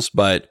rules,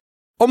 but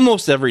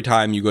almost every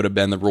time you go to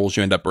bend the rules,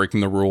 you end up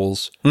breaking the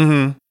rules.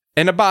 Mm-hmm.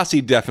 And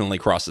Abbasi definitely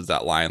crosses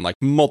that line like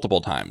multiple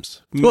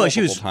times.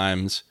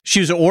 She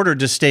was ordered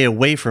to stay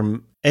away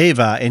from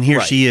Ava, and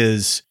here she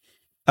is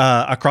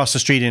across the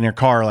street in her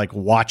car, like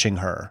watching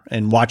her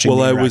and watching.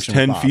 Well, I was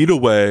 10 feet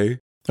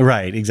away.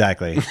 Right,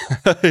 exactly.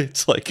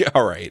 It's like,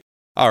 all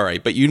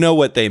right, but you know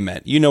what they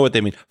meant.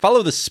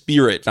 Follow the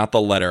spirit, not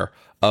the letter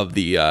of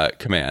the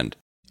command.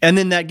 And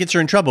then that gets her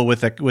in trouble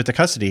with the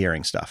custody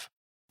hearing stuff.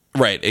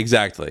 Right,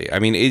 exactly. I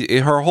mean,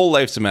 her whole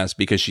life's a mess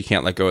because she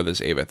can't let go of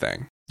this Ava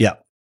thing. Yeah.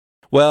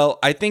 Well,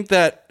 I think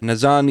that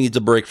Nazan needs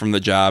a break from the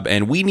job,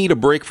 and we need a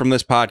break from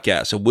this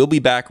podcast. So we'll be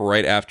back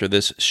right after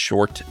this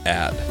short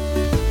ad.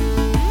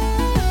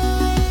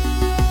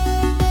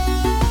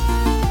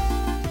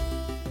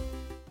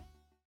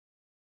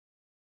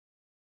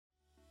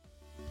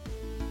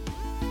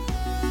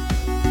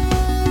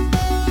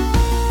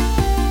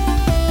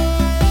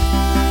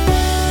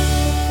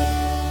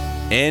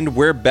 And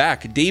we're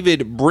back.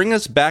 David, bring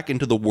us back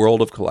into the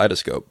world of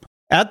Kaleidoscope.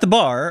 At the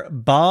bar,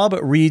 Bob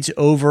reads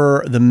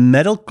over the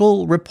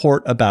medical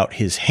report about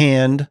his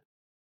hand.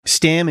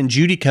 Stan and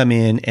Judy come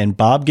in, and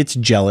Bob gets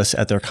jealous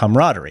at their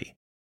camaraderie.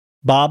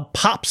 Bob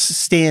pops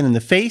Stan in the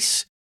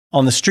face.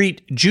 On the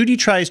street, Judy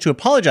tries to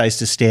apologize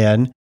to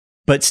Stan,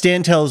 but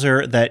Stan tells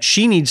her that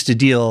she needs to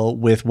deal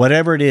with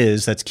whatever it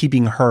is that's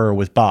keeping her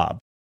with Bob.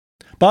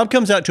 Bob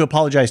comes out to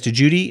apologize to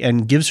Judy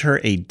and gives her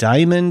a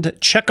diamond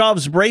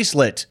Chekhov's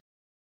bracelet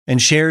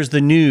and shares the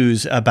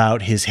news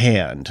about his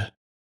hand.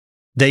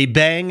 They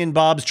bang in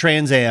Bob's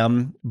Trans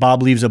Am.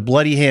 Bob leaves a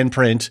bloody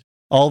handprint.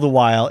 All the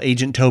while,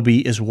 Agent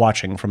Toby is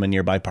watching from a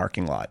nearby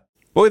parking lot.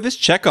 Boy, this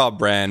Chekhov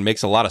brand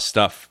makes a lot of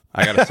stuff,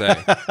 I gotta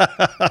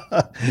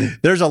say.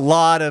 There's a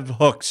lot of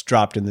hooks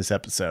dropped in this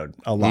episode.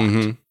 A lot.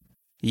 Mm-hmm.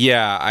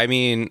 Yeah, I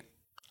mean,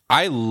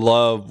 I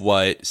love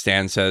what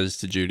Stan says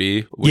to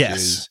Judy, which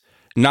is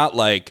not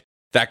like,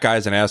 that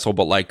guy's an asshole,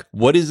 but like,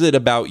 what is it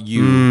about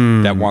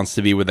you that wants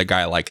to be with a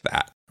guy like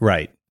that?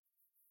 Right.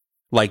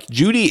 Like,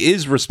 Judy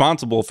is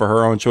responsible for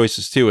her own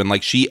choices, too. And,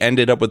 like, she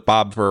ended up with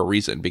Bob for a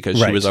reason because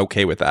she was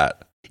okay with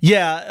that.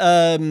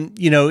 Yeah.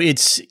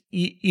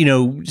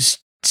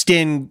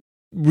 Stan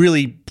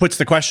really puts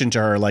the question to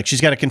her. Like,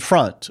 she's got to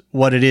confront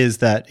what it is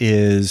that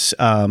is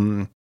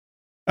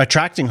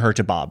attracting her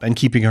to Bob and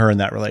keeping her in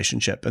that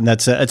relationship. And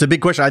that's a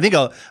big question. I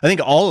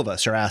think all of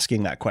us are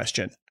asking that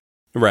question.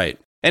 Right.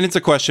 And it's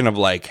a question of,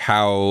 like,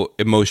 how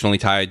emotionally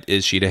tied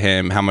is she to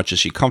him? How much is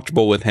she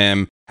comfortable with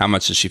him? How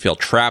much does she feel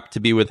trapped to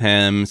be with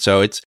him?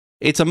 So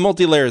it's a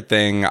multi-layered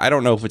thing. I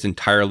don't know if it's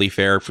entirely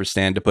fair for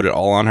Stan to put it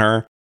all on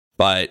her,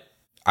 but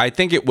I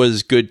think it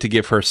was good to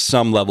give her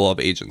some level of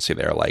agency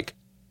there. Like,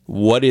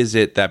 what is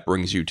it that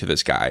brings you to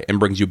this guy and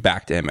brings you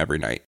back to him every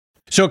night?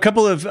 So a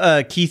couple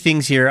of key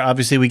things here.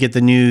 Obviously, we get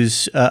the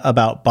news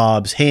about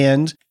Bob's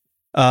hand,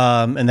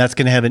 and that's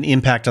going to have an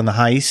impact on the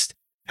heist.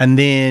 And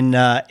then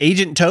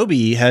Agent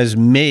Toby has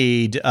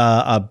made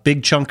a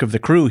big chunk of the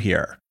crew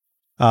here.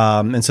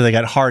 And so they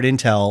got hard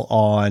intel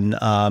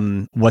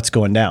on what's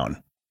going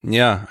down.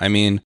 Yeah, I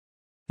mean,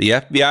 the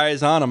FBI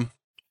is on them.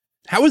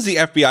 How is the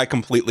FBI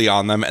completely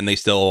on them and they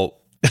still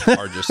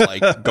are just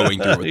like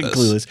going through with this?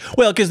 Clueless.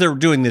 Well, because they're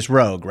doing this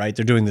rogue, right?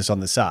 They're doing this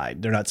on the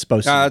side. They're not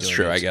supposed to. That's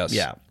true, I guess.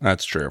 Yeah.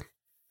 That's true.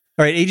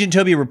 All right, Agent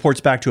Toby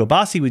reports back to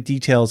Abbasi with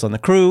details on the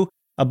crew.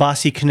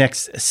 Abbasi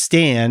connects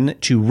Stan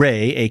to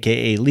Ray,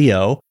 a.k.a.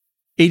 Leo.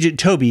 Agent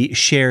Toby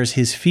shares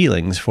his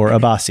feelings for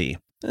Abbasi.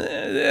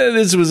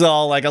 This was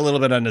all like a little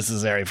bit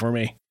unnecessary for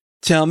me.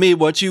 Tell me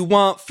what you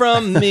want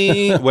from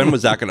me. When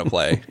was that going to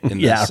play in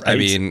this? Yeah, right. I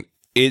mean,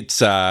 it's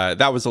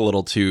that was a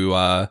little too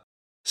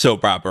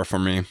soap opera for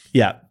me.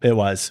 Yeah, it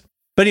was.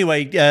 But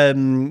anyway,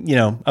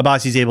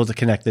 Abbasi's able to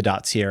connect the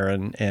dots here.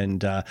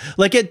 And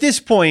like at this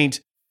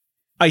point,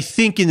 I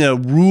think in a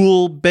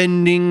rule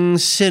bending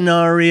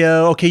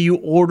scenario, okay, you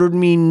ordered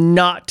me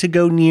not to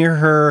go near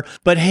her,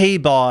 but hey,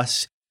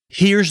 boss,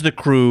 here's the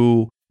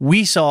crew.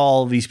 We saw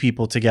all these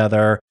people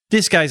together.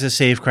 This guy's a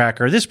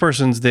safecracker. This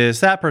person's this,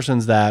 that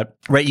person's that,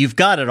 right? You've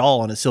got it all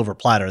on a silver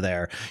platter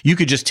there. You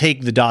could just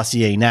take the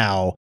dossier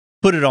now,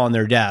 put it on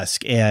their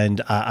desk,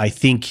 and I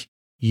think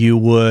you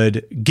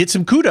would get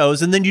some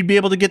kudos, and then you'd be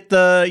able to get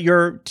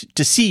to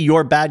see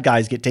your bad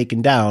guys get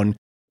taken down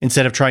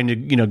instead of trying to,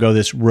 go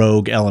this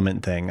rogue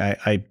element thing.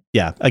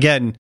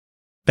 Again,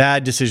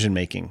 bad decision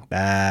making.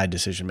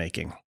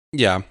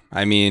 Yeah,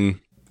 I mean,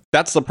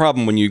 that's the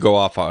problem when you go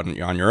off on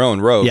your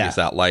own rogue, is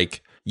that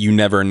like you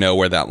never know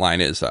where that line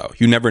is, though.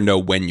 You never know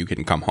when you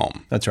can come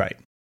home. That's right.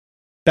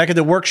 Back at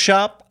the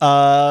workshop,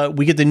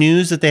 we get the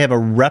news that they have a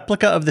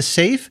replica of the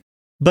safe,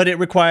 but it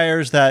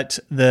requires that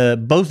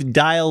both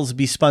dials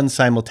be spun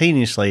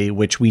simultaneously,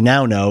 which we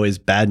now know is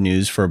bad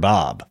news for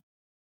Bob.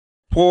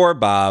 Poor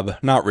Bob.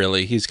 Not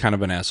really. He's kind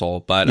of an asshole,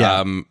 but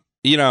yeah.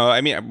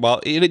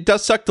 It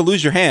does suck to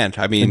lose your hand.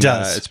 I mean, it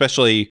does.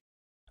 Especially.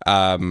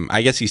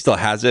 I guess he still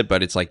has it,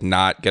 but it's like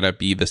not gonna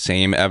be the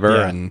same ever.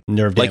 Yeah, and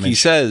nerve like damage. he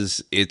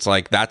says, it's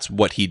like that's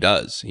what he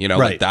does. Right.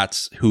 Like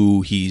that's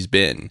who he's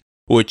been.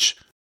 Which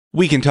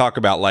we can talk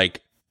about,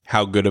 like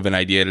how good of an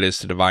idea it is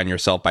to define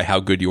yourself by how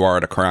good you are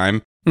at a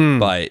crime.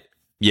 But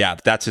yeah,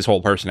 that's his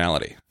whole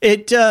personality.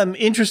 It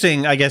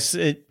interesting. I guess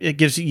it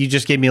gives you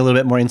just gave me a little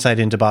bit more insight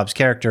into Bob's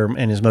character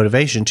and his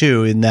motivation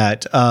too. In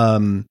that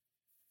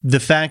the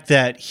fact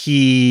that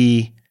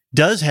he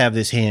does have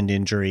this hand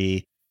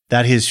injury,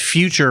 that his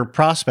future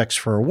prospects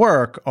for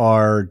work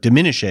are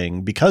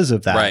diminishing because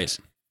of that. Right.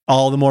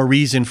 All the more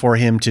reason for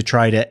him to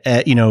try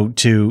to,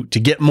 to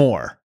get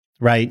more,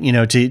 right?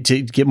 To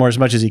get more as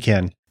much as he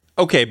can.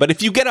 Okay, but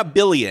if you get $1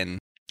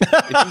 billion,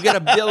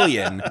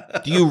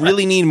 do you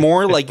really need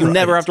more? Like you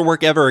never have to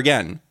work ever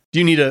again. Do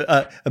you need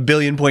a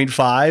billion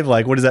 0.5?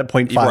 Like what is that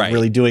 0.5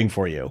 really doing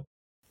for you?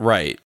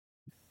 Right.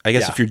 I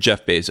guess if you're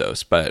Jeff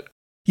Bezos, but.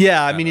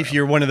 Yeah, I mean, if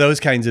you're one of those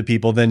kinds of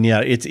people, then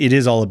yeah, it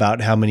is all about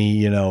how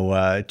many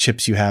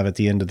chips you have at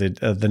the end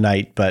of the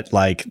night. But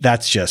like,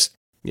 that's just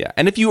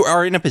And if you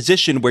are in a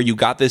position where you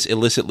got this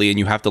illicitly and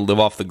you have to live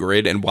off the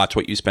grid and watch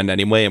what you spend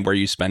anyway and where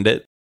you spend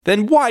it,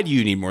 then why do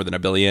you need more than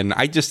 $1 billion?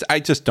 I just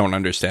don't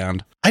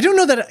understand. I don't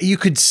know that you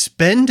could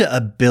spend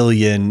 $1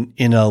 billion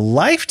in a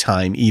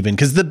lifetime, even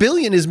because the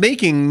billion is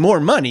making more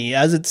money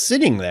as it's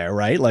sitting there,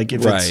 right? Like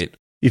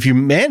if you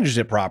managed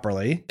it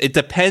properly. It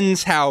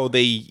depends how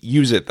they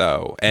use it,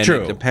 though. And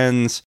True. It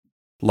depends,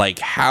 like,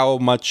 how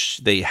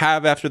much they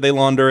have after they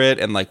launder it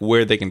and, like,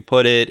 where they can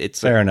put it. It's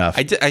fair enough.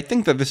 I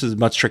think that this is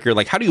much trickier.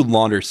 Like, how do you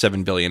launder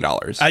 $7 billion?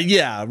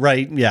 Yeah,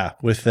 right. Yeah.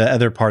 With the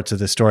other parts of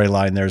the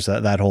storyline, there's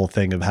that whole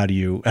thing of how do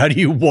you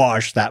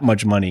wash that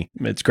much money?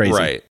 It's crazy.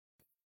 Right.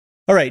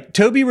 All right.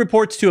 Toby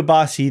reports to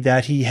Abbasi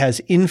that he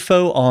has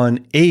info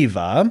on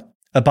Ava.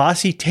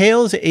 Abbasi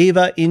tails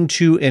Ava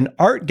into an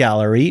art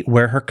gallery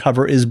where her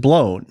cover is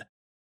blown.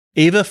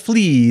 Ava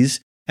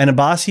flees, and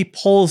Abbasi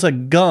pulls a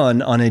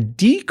gun on a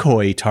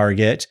decoy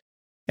target,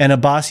 and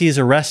Abbasi is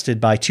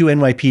arrested by 2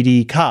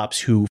 NYPD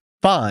cops who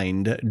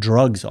find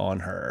drugs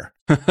on her.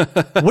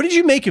 What did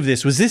you make of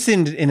this? Was this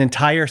an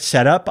entire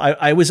setup?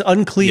 I was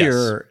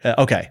unclear. Yes.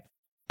 Okay.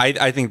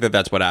 I think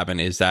that's what happened,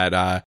 is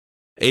that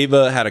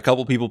Ava had a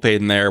couple people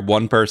paid in there.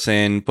 One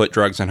person put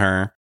drugs in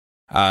her.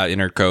 In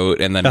her coat,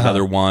 and then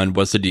another one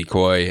was the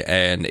decoy,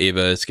 and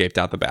Ava escaped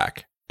out the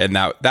back. And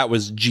that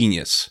was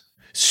genius.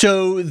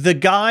 So the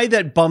guy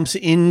that bumps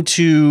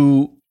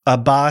into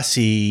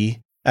Abbasi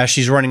as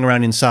she's running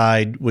around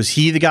inside, was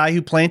he the guy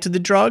who planted the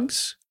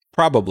drugs?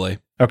 Probably.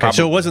 Okay, Probably.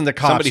 so it wasn't the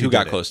cops. Somebody who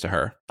got close to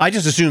her. I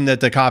just assumed that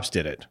the cops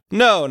did it.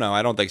 No,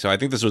 I don't think so. I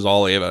think this was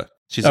all Ava.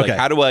 She's Okay. like,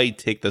 how do I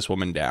take this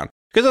woman down?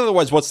 Because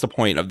otherwise, what's the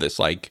point of this?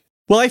 Like,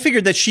 Well, I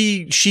figured that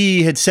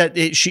she had said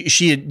it,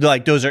 she had,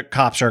 like, those are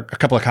cops, or a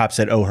couple of cops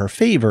that owe her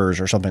favors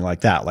or something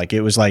like that. Like,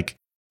 it was like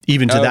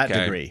even to that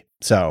Okay. degree.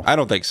 So I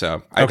don't think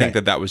so. I Okay.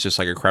 think that was just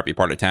like a crappy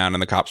part of town,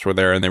 and the cops were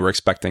there, and they were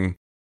expecting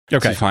to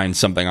find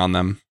something on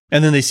them.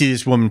 And then they see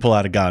this woman pull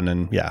out a gun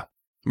and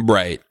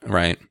Right.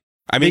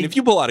 I mean, if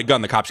you pull out a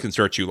gun, the cops can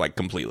search you like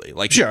completely.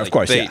 Like, sure, like, of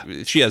course,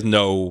 she has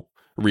no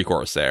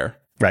recourse there.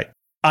 Right.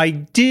 I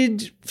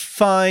did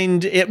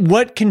find it.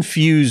 What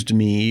confused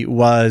me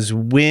was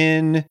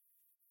when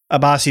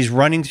Abbasi's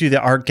running through the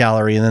art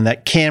gallery and then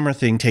that camera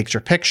thing takes her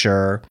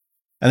picture.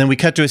 And then we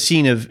cut to a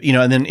scene of,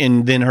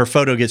 and then her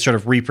photo gets sort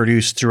of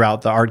reproduced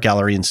throughout the art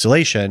gallery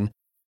installation.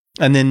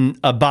 And then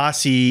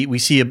we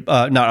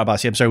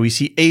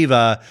see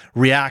Ava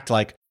react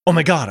like, oh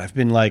my God,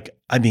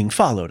 I'm being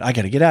followed. I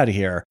got to get out of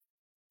here.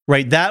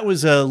 Right. That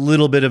was a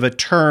little bit of a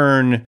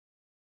turn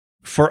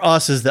for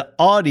us as the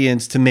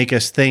audience to make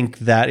us think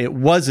that it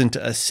wasn't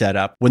a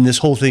setup when this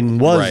whole thing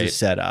was a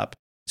setup.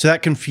 So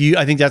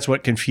I think that's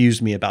what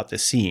confused me about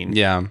this scene.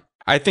 Yeah.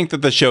 I think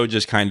that the show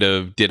just kind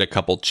of did a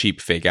couple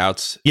cheap fake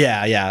outs.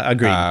 Yeah,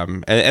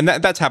 agreed. And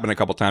that's happened a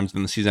couple times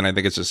in the season. I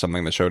think it's just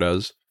something the show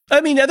does.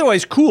 I mean,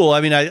 otherwise cool.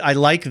 I mean, I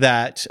like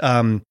that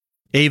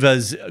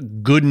Ava's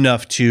good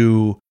enough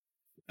to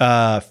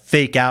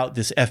fake out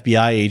this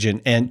FBI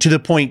agent, and to the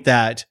point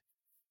that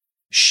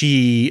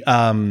she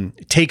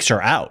takes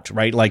her out,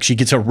 right? Like she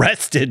gets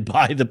arrested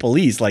by the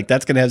police. Like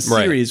that's going to have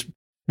serious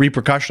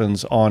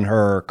repercussions on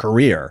her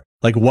career.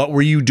 Like, what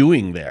were you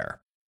doing there?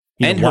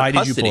 Why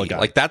did you pull a gun?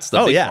 Like that's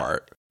the big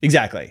part.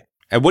 Exactly.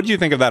 And what do you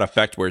think of that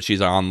effect where she's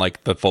on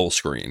like the full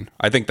screen?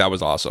 I think that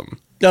was awesome.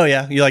 Oh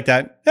yeah, you like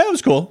that? Yeah, it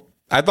was cool.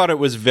 I thought it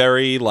was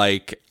very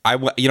like I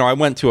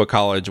went to a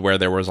college where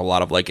there was a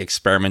lot of like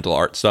experimental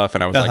art stuff,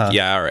 and I was like,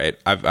 yeah, all right,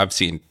 I've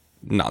seen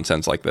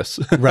nonsense like this.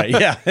 Right.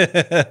 Yeah.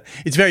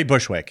 It's very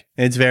Bushwick.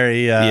 It's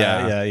very,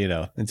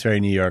 it's very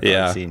New York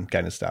art scene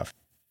kind of stuff.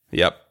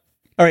 Yep.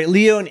 All right.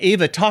 Leo and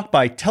Ava talk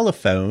by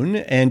telephone,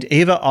 and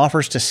Ava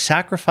offers to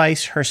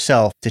sacrifice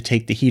herself to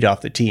take the heat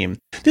off the team.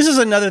 This is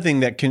another thing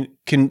that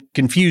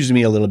confused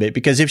me a little bit,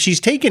 because if she's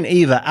taken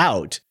Ava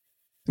out,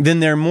 then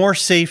they're more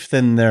safe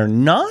than they're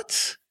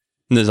not.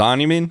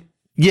 Nazan, you mean?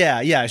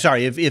 Yeah.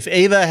 Sorry. If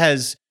Ava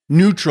has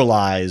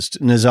neutralized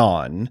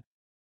Nazan,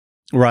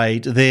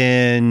 right,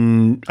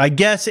 then I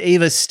guess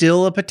Ava's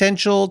still a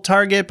potential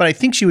target, but I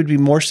think she would be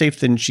more safe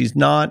than she's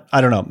not.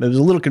 I don't know. It was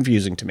a little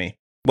confusing to me.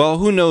 Well,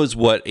 who knows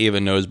what Ava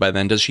knows by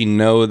then? Does she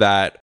know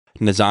that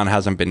Nazan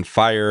hasn't been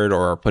fired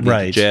or put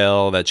into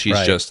jail, that she's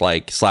just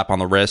like slap on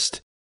the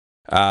wrist?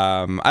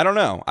 I don't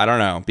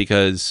know,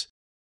 because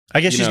I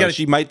guess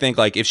she might think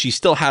like if she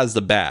still has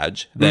the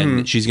badge,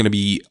 then she's going to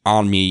be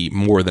on me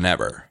more than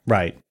ever.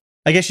 Right.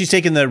 I guess she's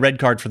taken the red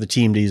card for the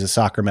team, to use a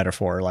soccer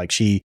metaphor. Like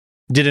she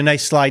did a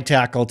nice slide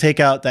tackle, take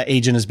out that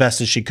agent as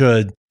best as she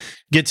could,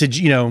 get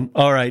to,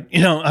 all right,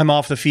 I'm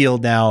off the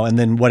field now. And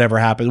then whatever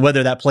happens,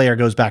 whether that player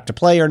goes back to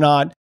play or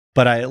not,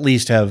 but I at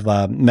least have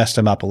messed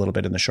him up a little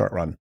bit in the short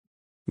run.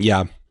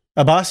 Yeah.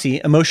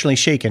 Abbasi, emotionally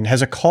shaken,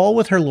 has a call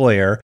with her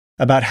lawyer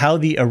about how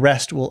the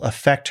arrest will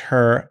affect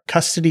her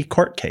custody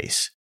court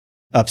case.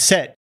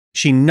 Upset,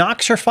 she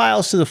knocks her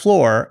files to the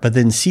floor, but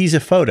then sees a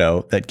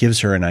photo that gives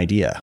her an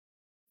idea.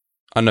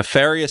 A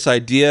nefarious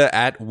idea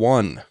at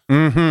one.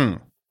 Mm-hmm.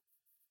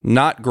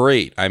 Not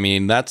great. I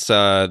mean, that's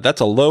a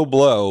low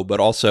blow, but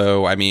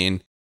also, I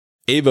mean,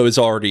 Ava is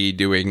already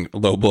doing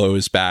low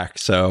blows back,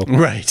 so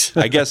right.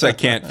 I guess I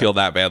can't feel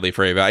that badly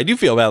for Ava. I do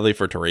feel badly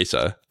for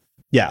Teresa.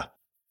 Yeah.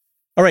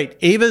 All right.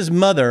 Ava's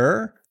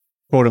mother,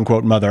 quote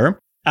unquote mother,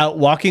 out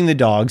walking the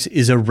dogs,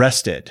 is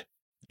arrested.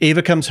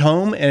 Ava comes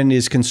home and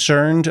is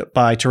concerned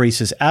by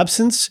Teresa's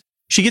absence.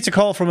 She gets a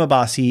call from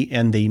Abbasi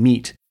and they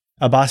meet.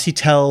 Abbasi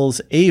tells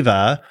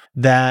Ava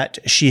that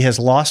she has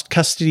lost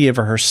custody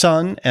over her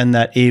son and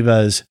that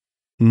Ava's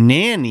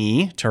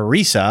nanny,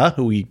 Teresa,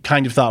 who we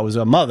kind of thought was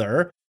a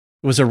mother,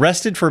 was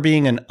arrested for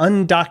being an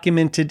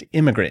undocumented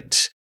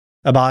immigrant.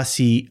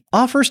 Abbasi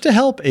offers to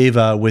help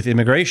Ava with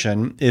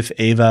immigration if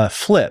Ava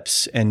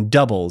flips and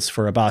doubles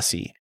for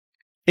Abbasi.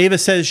 Ava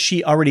says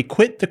she already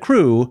quit the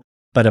crew,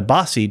 but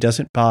Abbasi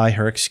doesn't buy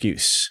her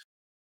excuse.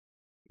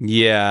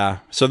 Yeah,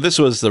 so this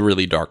was the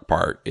really dark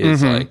part.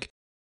 Is like,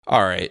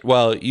 all right,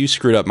 well, you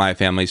screwed up my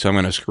family, so I'm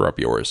going to screw up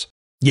yours.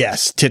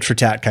 Yes, tit for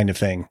tat kind of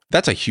thing.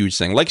 That's a huge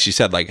thing. Like she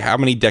said, like how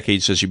many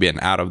decades has she been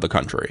out of the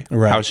country?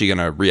 Right. How is she going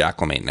to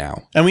reacclimate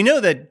now? And we know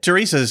that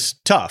Teresa's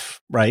tough,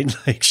 right?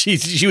 Like she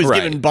was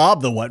giving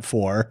Bob the what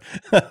for.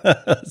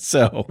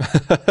 So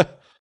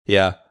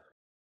yeah.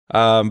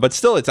 But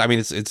still,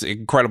 it's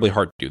incredibly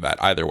hard to do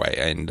that either way.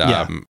 And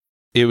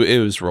it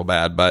was real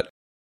bad. But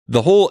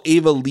the whole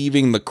Ava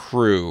leaving the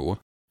crew.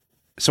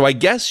 So I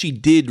guess she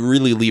did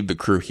really leave the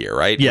crew here,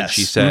 right? Yes. When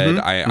she said,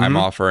 I'm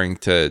offering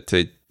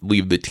to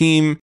leave the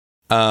team.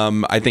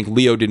 I think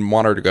Leo didn't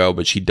want her to go,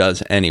 but she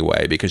does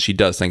anyway, because she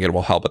does think it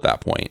will help at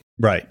that point.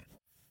 Right.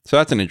 So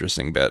that's an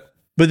interesting bit.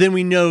 But then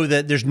we know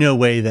that there's no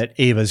way that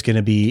Ava's going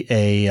to be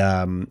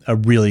a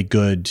really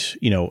good,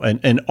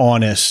 an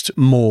honest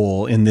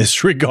mole in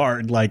this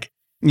regard. Like,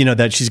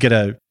 that she's going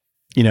to,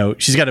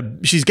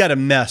 she's got to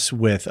mess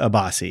with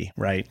Abbasi,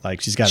 right? Like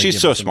she's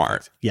so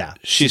smart. Yeah.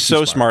 She's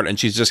so smart, and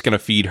she's just going to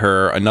feed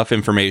her enough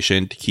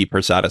information to keep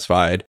her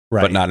satisfied,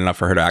 but not enough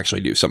for her to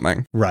actually do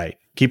something. Right.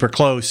 Keep her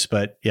close,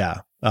 but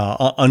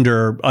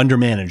under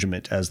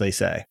management, as they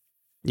say.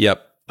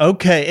 Yep.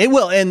 Okay.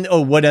 And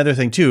one other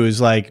thing too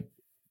is like,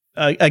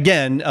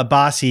 again,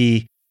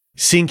 Abasi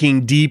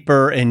sinking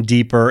deeper and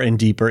deeper and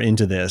deeper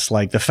into this.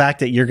 Like the fact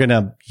that you're going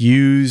to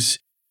use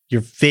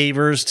your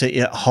favors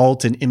to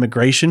halt an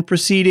immigration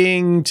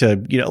proceeding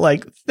to,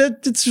 like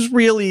that, it's just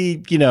really,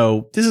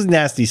 this is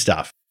nasty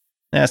stuff.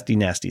 Nasty,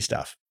 nasty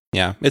stuff.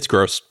 Yeah, it's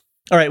gross.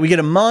 All right, we get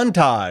a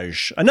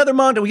montage. Another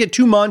montage. We get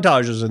 2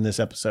 montages in this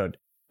episode.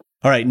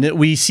 All right,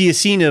 we see a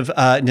scene of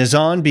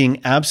Nazan being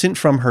absent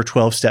from her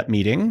 12-step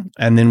meeting,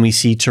 and then we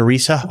see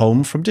Teresa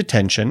home from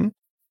detention.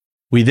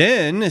 We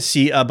then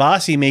see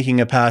Abasi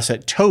making a pass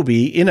at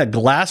Toby in a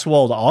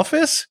glass-walled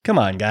office. Come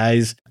on,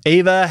 guys.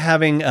 Ava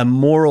having a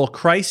moral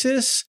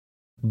crisis.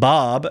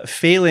 Bob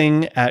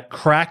failing at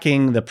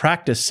cracking the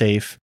practice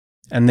safe,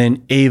 and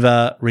then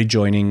Ava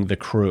rejoining the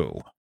crew.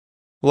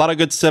 A lot of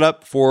good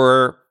setup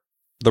for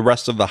the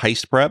rest of the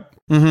heist prep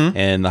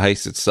and the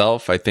heist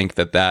itself. I think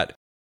that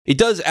it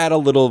does add a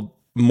little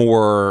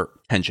more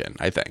tension,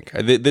 I think.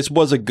 This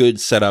was a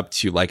good setup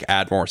to like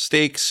add more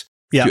stakes,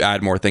 to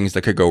add more things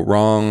that could go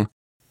wrong.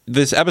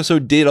 This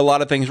episode did a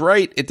lot of things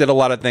right. It did a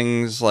lot of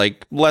things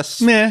like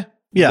less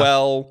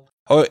well.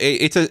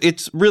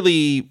 It's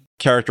really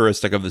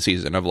characteristic of the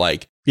season of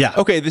like,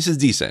 okay, this is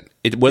decent.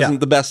 It wasn't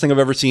the best thing I've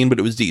ever seen, but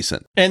it was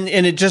decent. And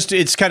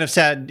it's kind of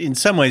sad in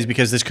some ways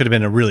because this could have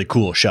been a really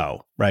cool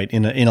show, right?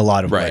 In a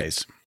lot of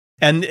ways.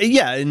 And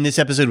and this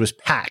episode was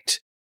packed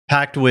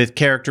with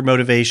character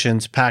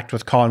motivations, packed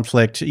with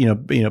conflict,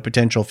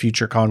 potential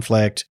future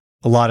conflict,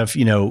 a lot of,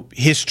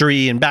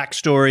 history and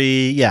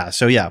backstory.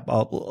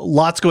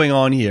 Lots going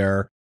on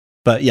here.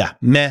 But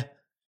meh.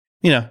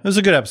 It was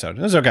a good episode.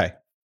 It was okay.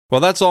 Well,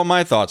 that's all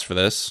my thoughts for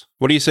this.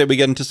 What do you say we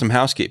get into some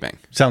housekeeping?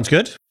 Sounds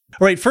good.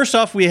 All right, first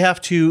off, we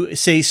have to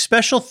say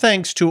special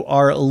thanks to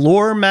our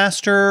Lore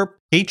Master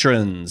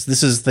patrons.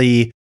 This is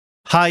the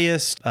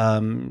highest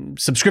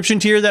subscription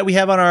tier that we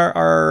have on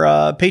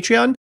our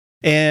Patreon.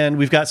 And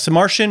we've got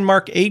Samartian,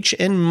 Mark H.,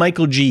 and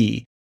Michael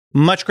G.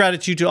 Much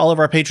gratitude to all of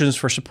our patrons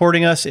for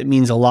supporting us. It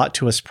means a lot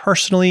to us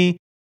personally,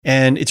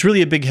 and it's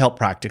really a big help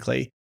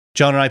practically.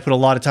 John and I put a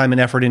lot of time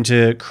and effort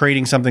into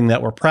creating something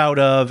that we're proud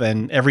of,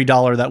 and every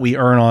dollar that we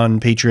earn on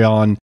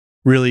Patreon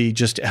really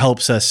just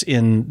helps us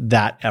in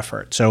that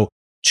effort. So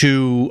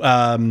to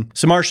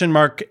Samartian,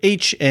 Mark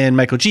H., and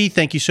Michael G.,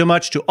 thank you so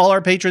much. To all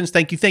our patrons,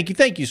 thank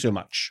you so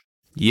much.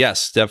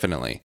 Yes,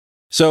 definitely.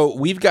 So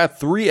we've got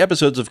 3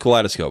 episodes of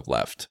Kaleidoscope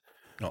left.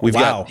 We've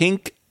got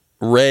pink,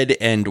 red,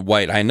 and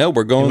white. I know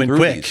we're going through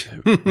these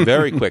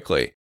very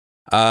quickly.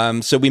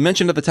 So we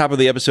mentioned at the top of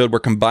the episode, we're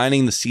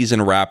combining the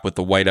season wrap with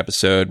the white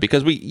episode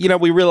because we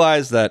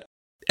realize that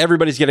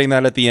everybody's getting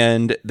that at the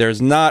end.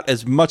 There's not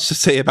as much to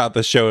say about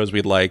the show as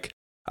we'd like.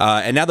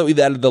 And now that we've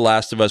added The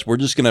Last of Us, we're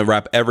just going to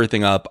wrap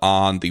everything up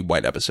on the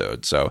white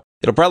episode. So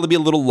it'll probably be a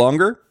little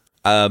longer,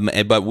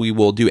 but we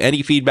will do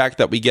any feedback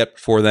that we get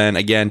before then.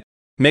 Again,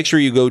 make sure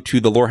you go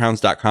to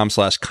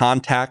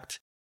thelorehounds.com/contact,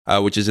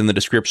 which is in the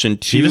description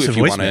too. Leave us a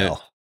voicemail.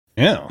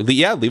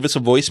 Leave us a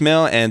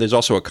voicemail, and there's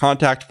also a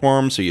contact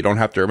form, so you don't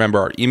have to remember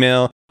our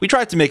email. We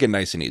tried to make it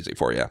nice and easy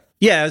for you.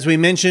 Yeah, as we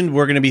mentioned,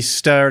 we're going to be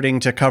starting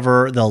to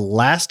cover The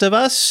Last of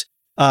Us.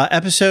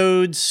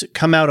 Episodes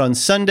come out on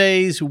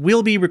Sundays.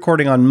 We'll be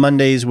recording on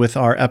Mondays with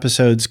our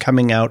episodes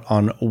coming out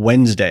on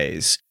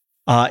Wednesdays.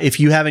 If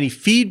you have any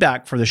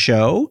feedback for the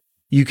show,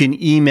 you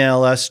can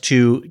email us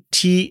to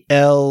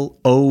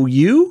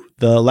TLOU,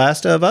 The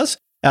Last of Us,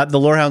 at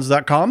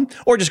thelorehounds.com,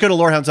 or just go to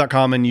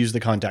lorehounds.com and use the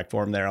contact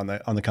form there on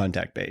the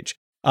contact page.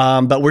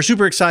 But we're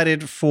super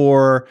excited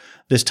for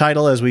this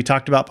title, as we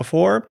talked about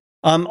before.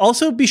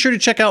 Also, be sure to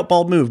check out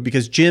Bald Move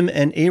because Jim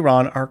and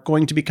Aaron are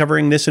going to be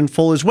covering this in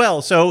full as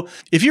well. So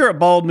if you're a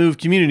Bald Move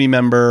community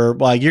member,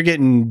 you're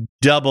getting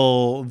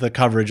double the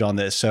coverage on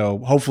this. So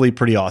hopefully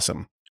pretty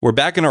awesome. We're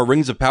back in our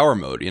Rings of Power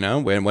mode,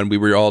 when we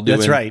were all doing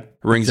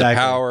Rings of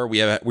Power.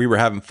 We were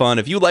having fun.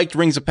 If you liked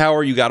Rings of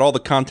Power, you got all the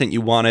content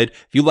you wanted.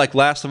 If you like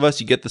Last of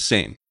Us, you get the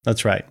same.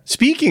 That's right.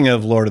 Speaking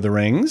of Lord of the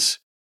Rings,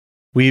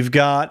 we've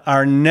got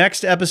our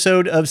next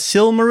episode of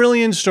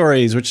Silmarillion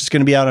Stories, which is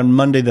going to be out on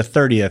Monday the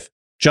 30th.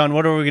 John,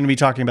 what are we going to be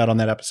talking about on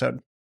that episode?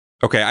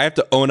 Okay, I have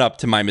to own up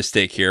to my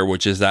mistake here,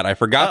 which is that I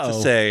forgot to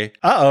say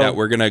that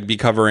we're going to be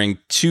covering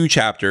 2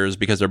 chapters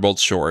because they're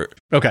both short.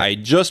 Okay. I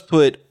just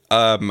put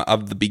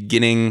of the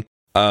beginning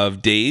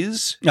of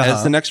Days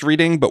as the next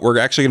reading, but we're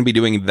actually going to be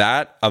doing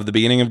that of the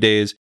beginning of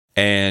Days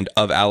and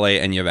of Ale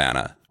and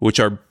Yavanna, which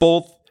are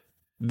both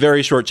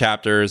very short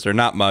chapters. They're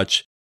not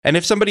much. And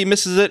if somebody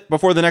misses it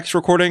before the next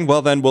recording,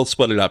 well, then we'll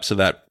split it up so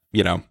that,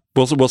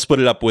 we'll split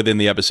it up within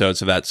the episode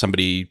so that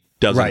somebody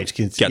doesn't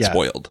get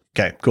spoiled.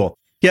 Okay, cool.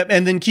 Yep,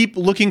 and then keep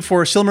looking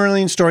for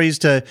Silmarillion Stories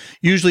to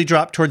usually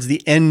drop towards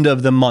the end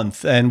of the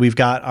month, and we've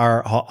got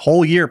our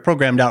whole year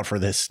programmed out for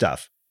this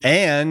stuff.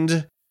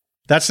 And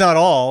that's not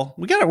all.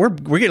 We're getting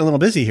a little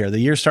busy here. The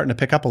year's starting to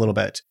pick up a little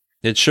bit.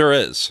 It sure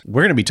is.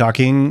 We're going to be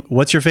talking.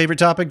 What's your favorite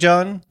topic,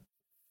 John?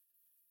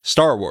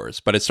 Star Wars,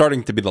 but it's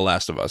starting to be The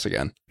Last of Us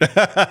again.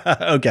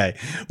 Okay.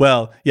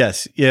 Well,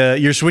 yes.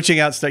 You're switching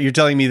out. You're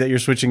telling me that you're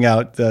switching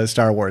out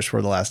Star Wars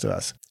for The Last of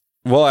Us.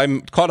 Well,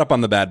 I'm caught up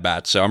on the Bad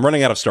Batch, so I'm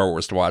running out of Star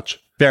Wars to watch.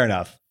 Fair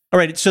enough. All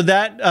right, so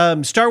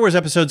that Star Wars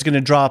episode is going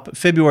to drop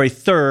February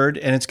 3rd,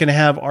 and it's going to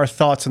have our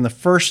thoughts on the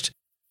first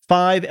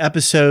 5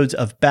 episodes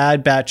of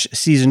Bad Batch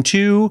Season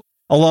 2,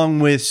 along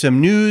with some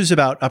news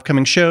about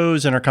upcoming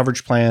shows and our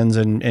coverage plans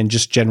and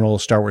just general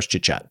Star Wars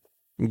chit-chat.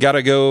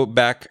 Gotta go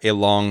back a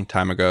long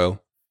time ago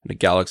in a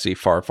galaxy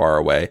far, far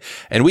away.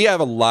 And we have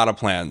a lot of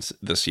plans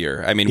this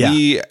year. I mean,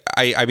 we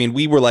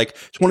were like,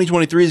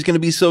 2023 is going to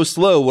be so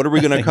slow. What are we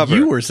going to cover?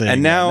 You were saying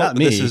and now not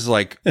me. This is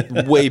like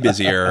way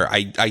busier.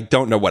 I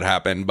don't know what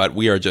happened, but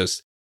we are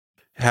just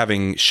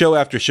having show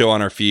after show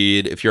on our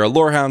feed. If you're a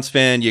Lorehounds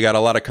fan, you got a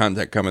lot of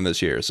content coming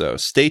this year, so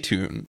stay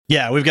tuned.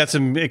 Yeah, we've got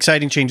some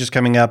exciting changes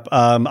coming up.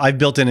 I've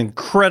built an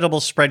incredible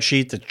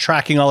spreadsheet that's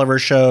tracking all of our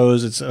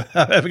shows. It's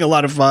having a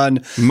lot of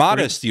fun.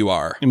 Modest you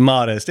are.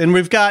 Modest. And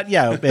we've got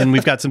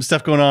some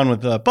stuff going on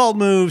with the Bald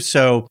Move,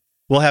 so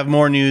we'll have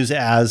more news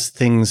as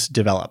things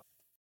develop.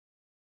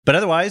 But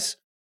otherwise,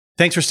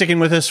 thanks for sticking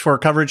with us for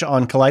coverage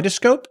on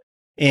Kaleidoscope.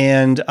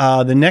 And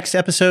the next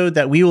episode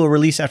that we will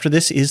release after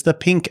this is the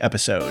Pink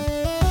episode.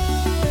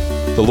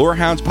 The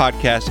Lorehounds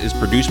podcast is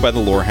produced by the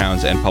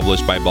Lorehounds and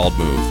published by Bald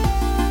Move.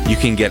 You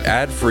can get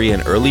ad-free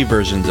and early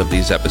versions of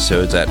these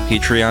episodes at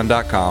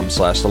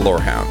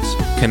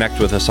patreon.com/thelorehounds.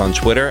 Connect with us on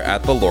Twitter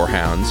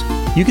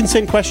 @thelorehounds. You can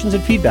send questions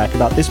and feedback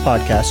about this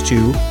podcast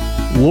to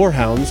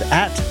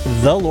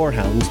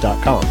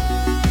lorehounds@thelorehounds.com.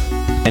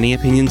 Any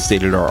opinions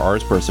stated are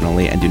ours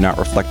personally and do not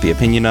reflect the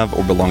opinion of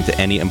or belong to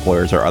any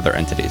employers or other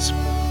entities.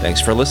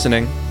 Thanks for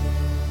listening.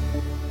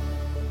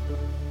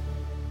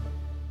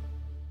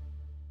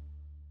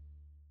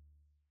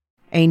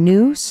 A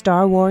new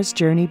Star Wars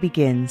journey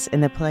begins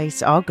in the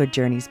place all good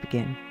journeys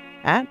begin.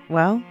 At,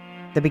 well,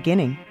 the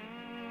beginning.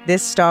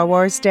 This Star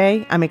Wars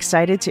Day, I'm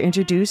excited to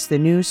introduce the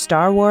new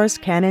Star Wars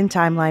Canon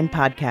Timeline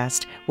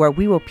podcast, where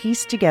we will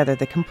piece together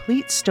the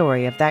complete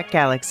story of that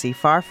galaxy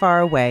far,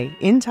 far away,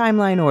 in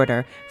timeline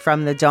order,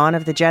 from the dawn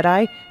of the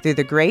Jedi through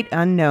the great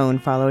unknown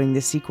following the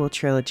sequel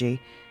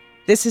trilogy.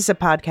 This is a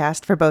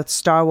podcast for both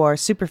Star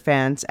Wars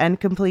superfans and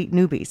complete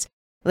newbies.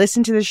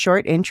 Listen to the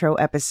short intro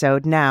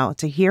episode now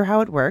to hear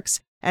how it works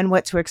and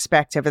what to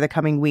expect over the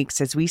coming weeks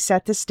as we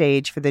set the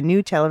stage for the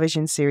new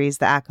television series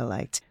The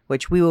Acolyte,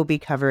 which we will be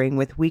covering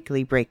with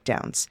weekly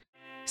breakdowns.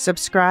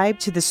 Subscribe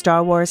to the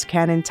Star Wars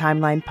Canon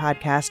Timeline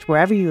podcast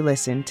wherever you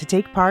listen to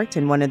take part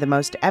in one of the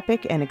most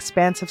epic and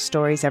expansive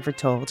stories ever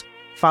told,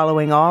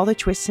 following all the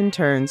twists and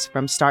turns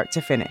from start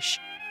to finish.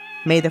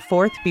 May the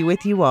 4th be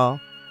with you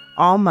all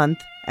month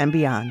and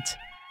beyond.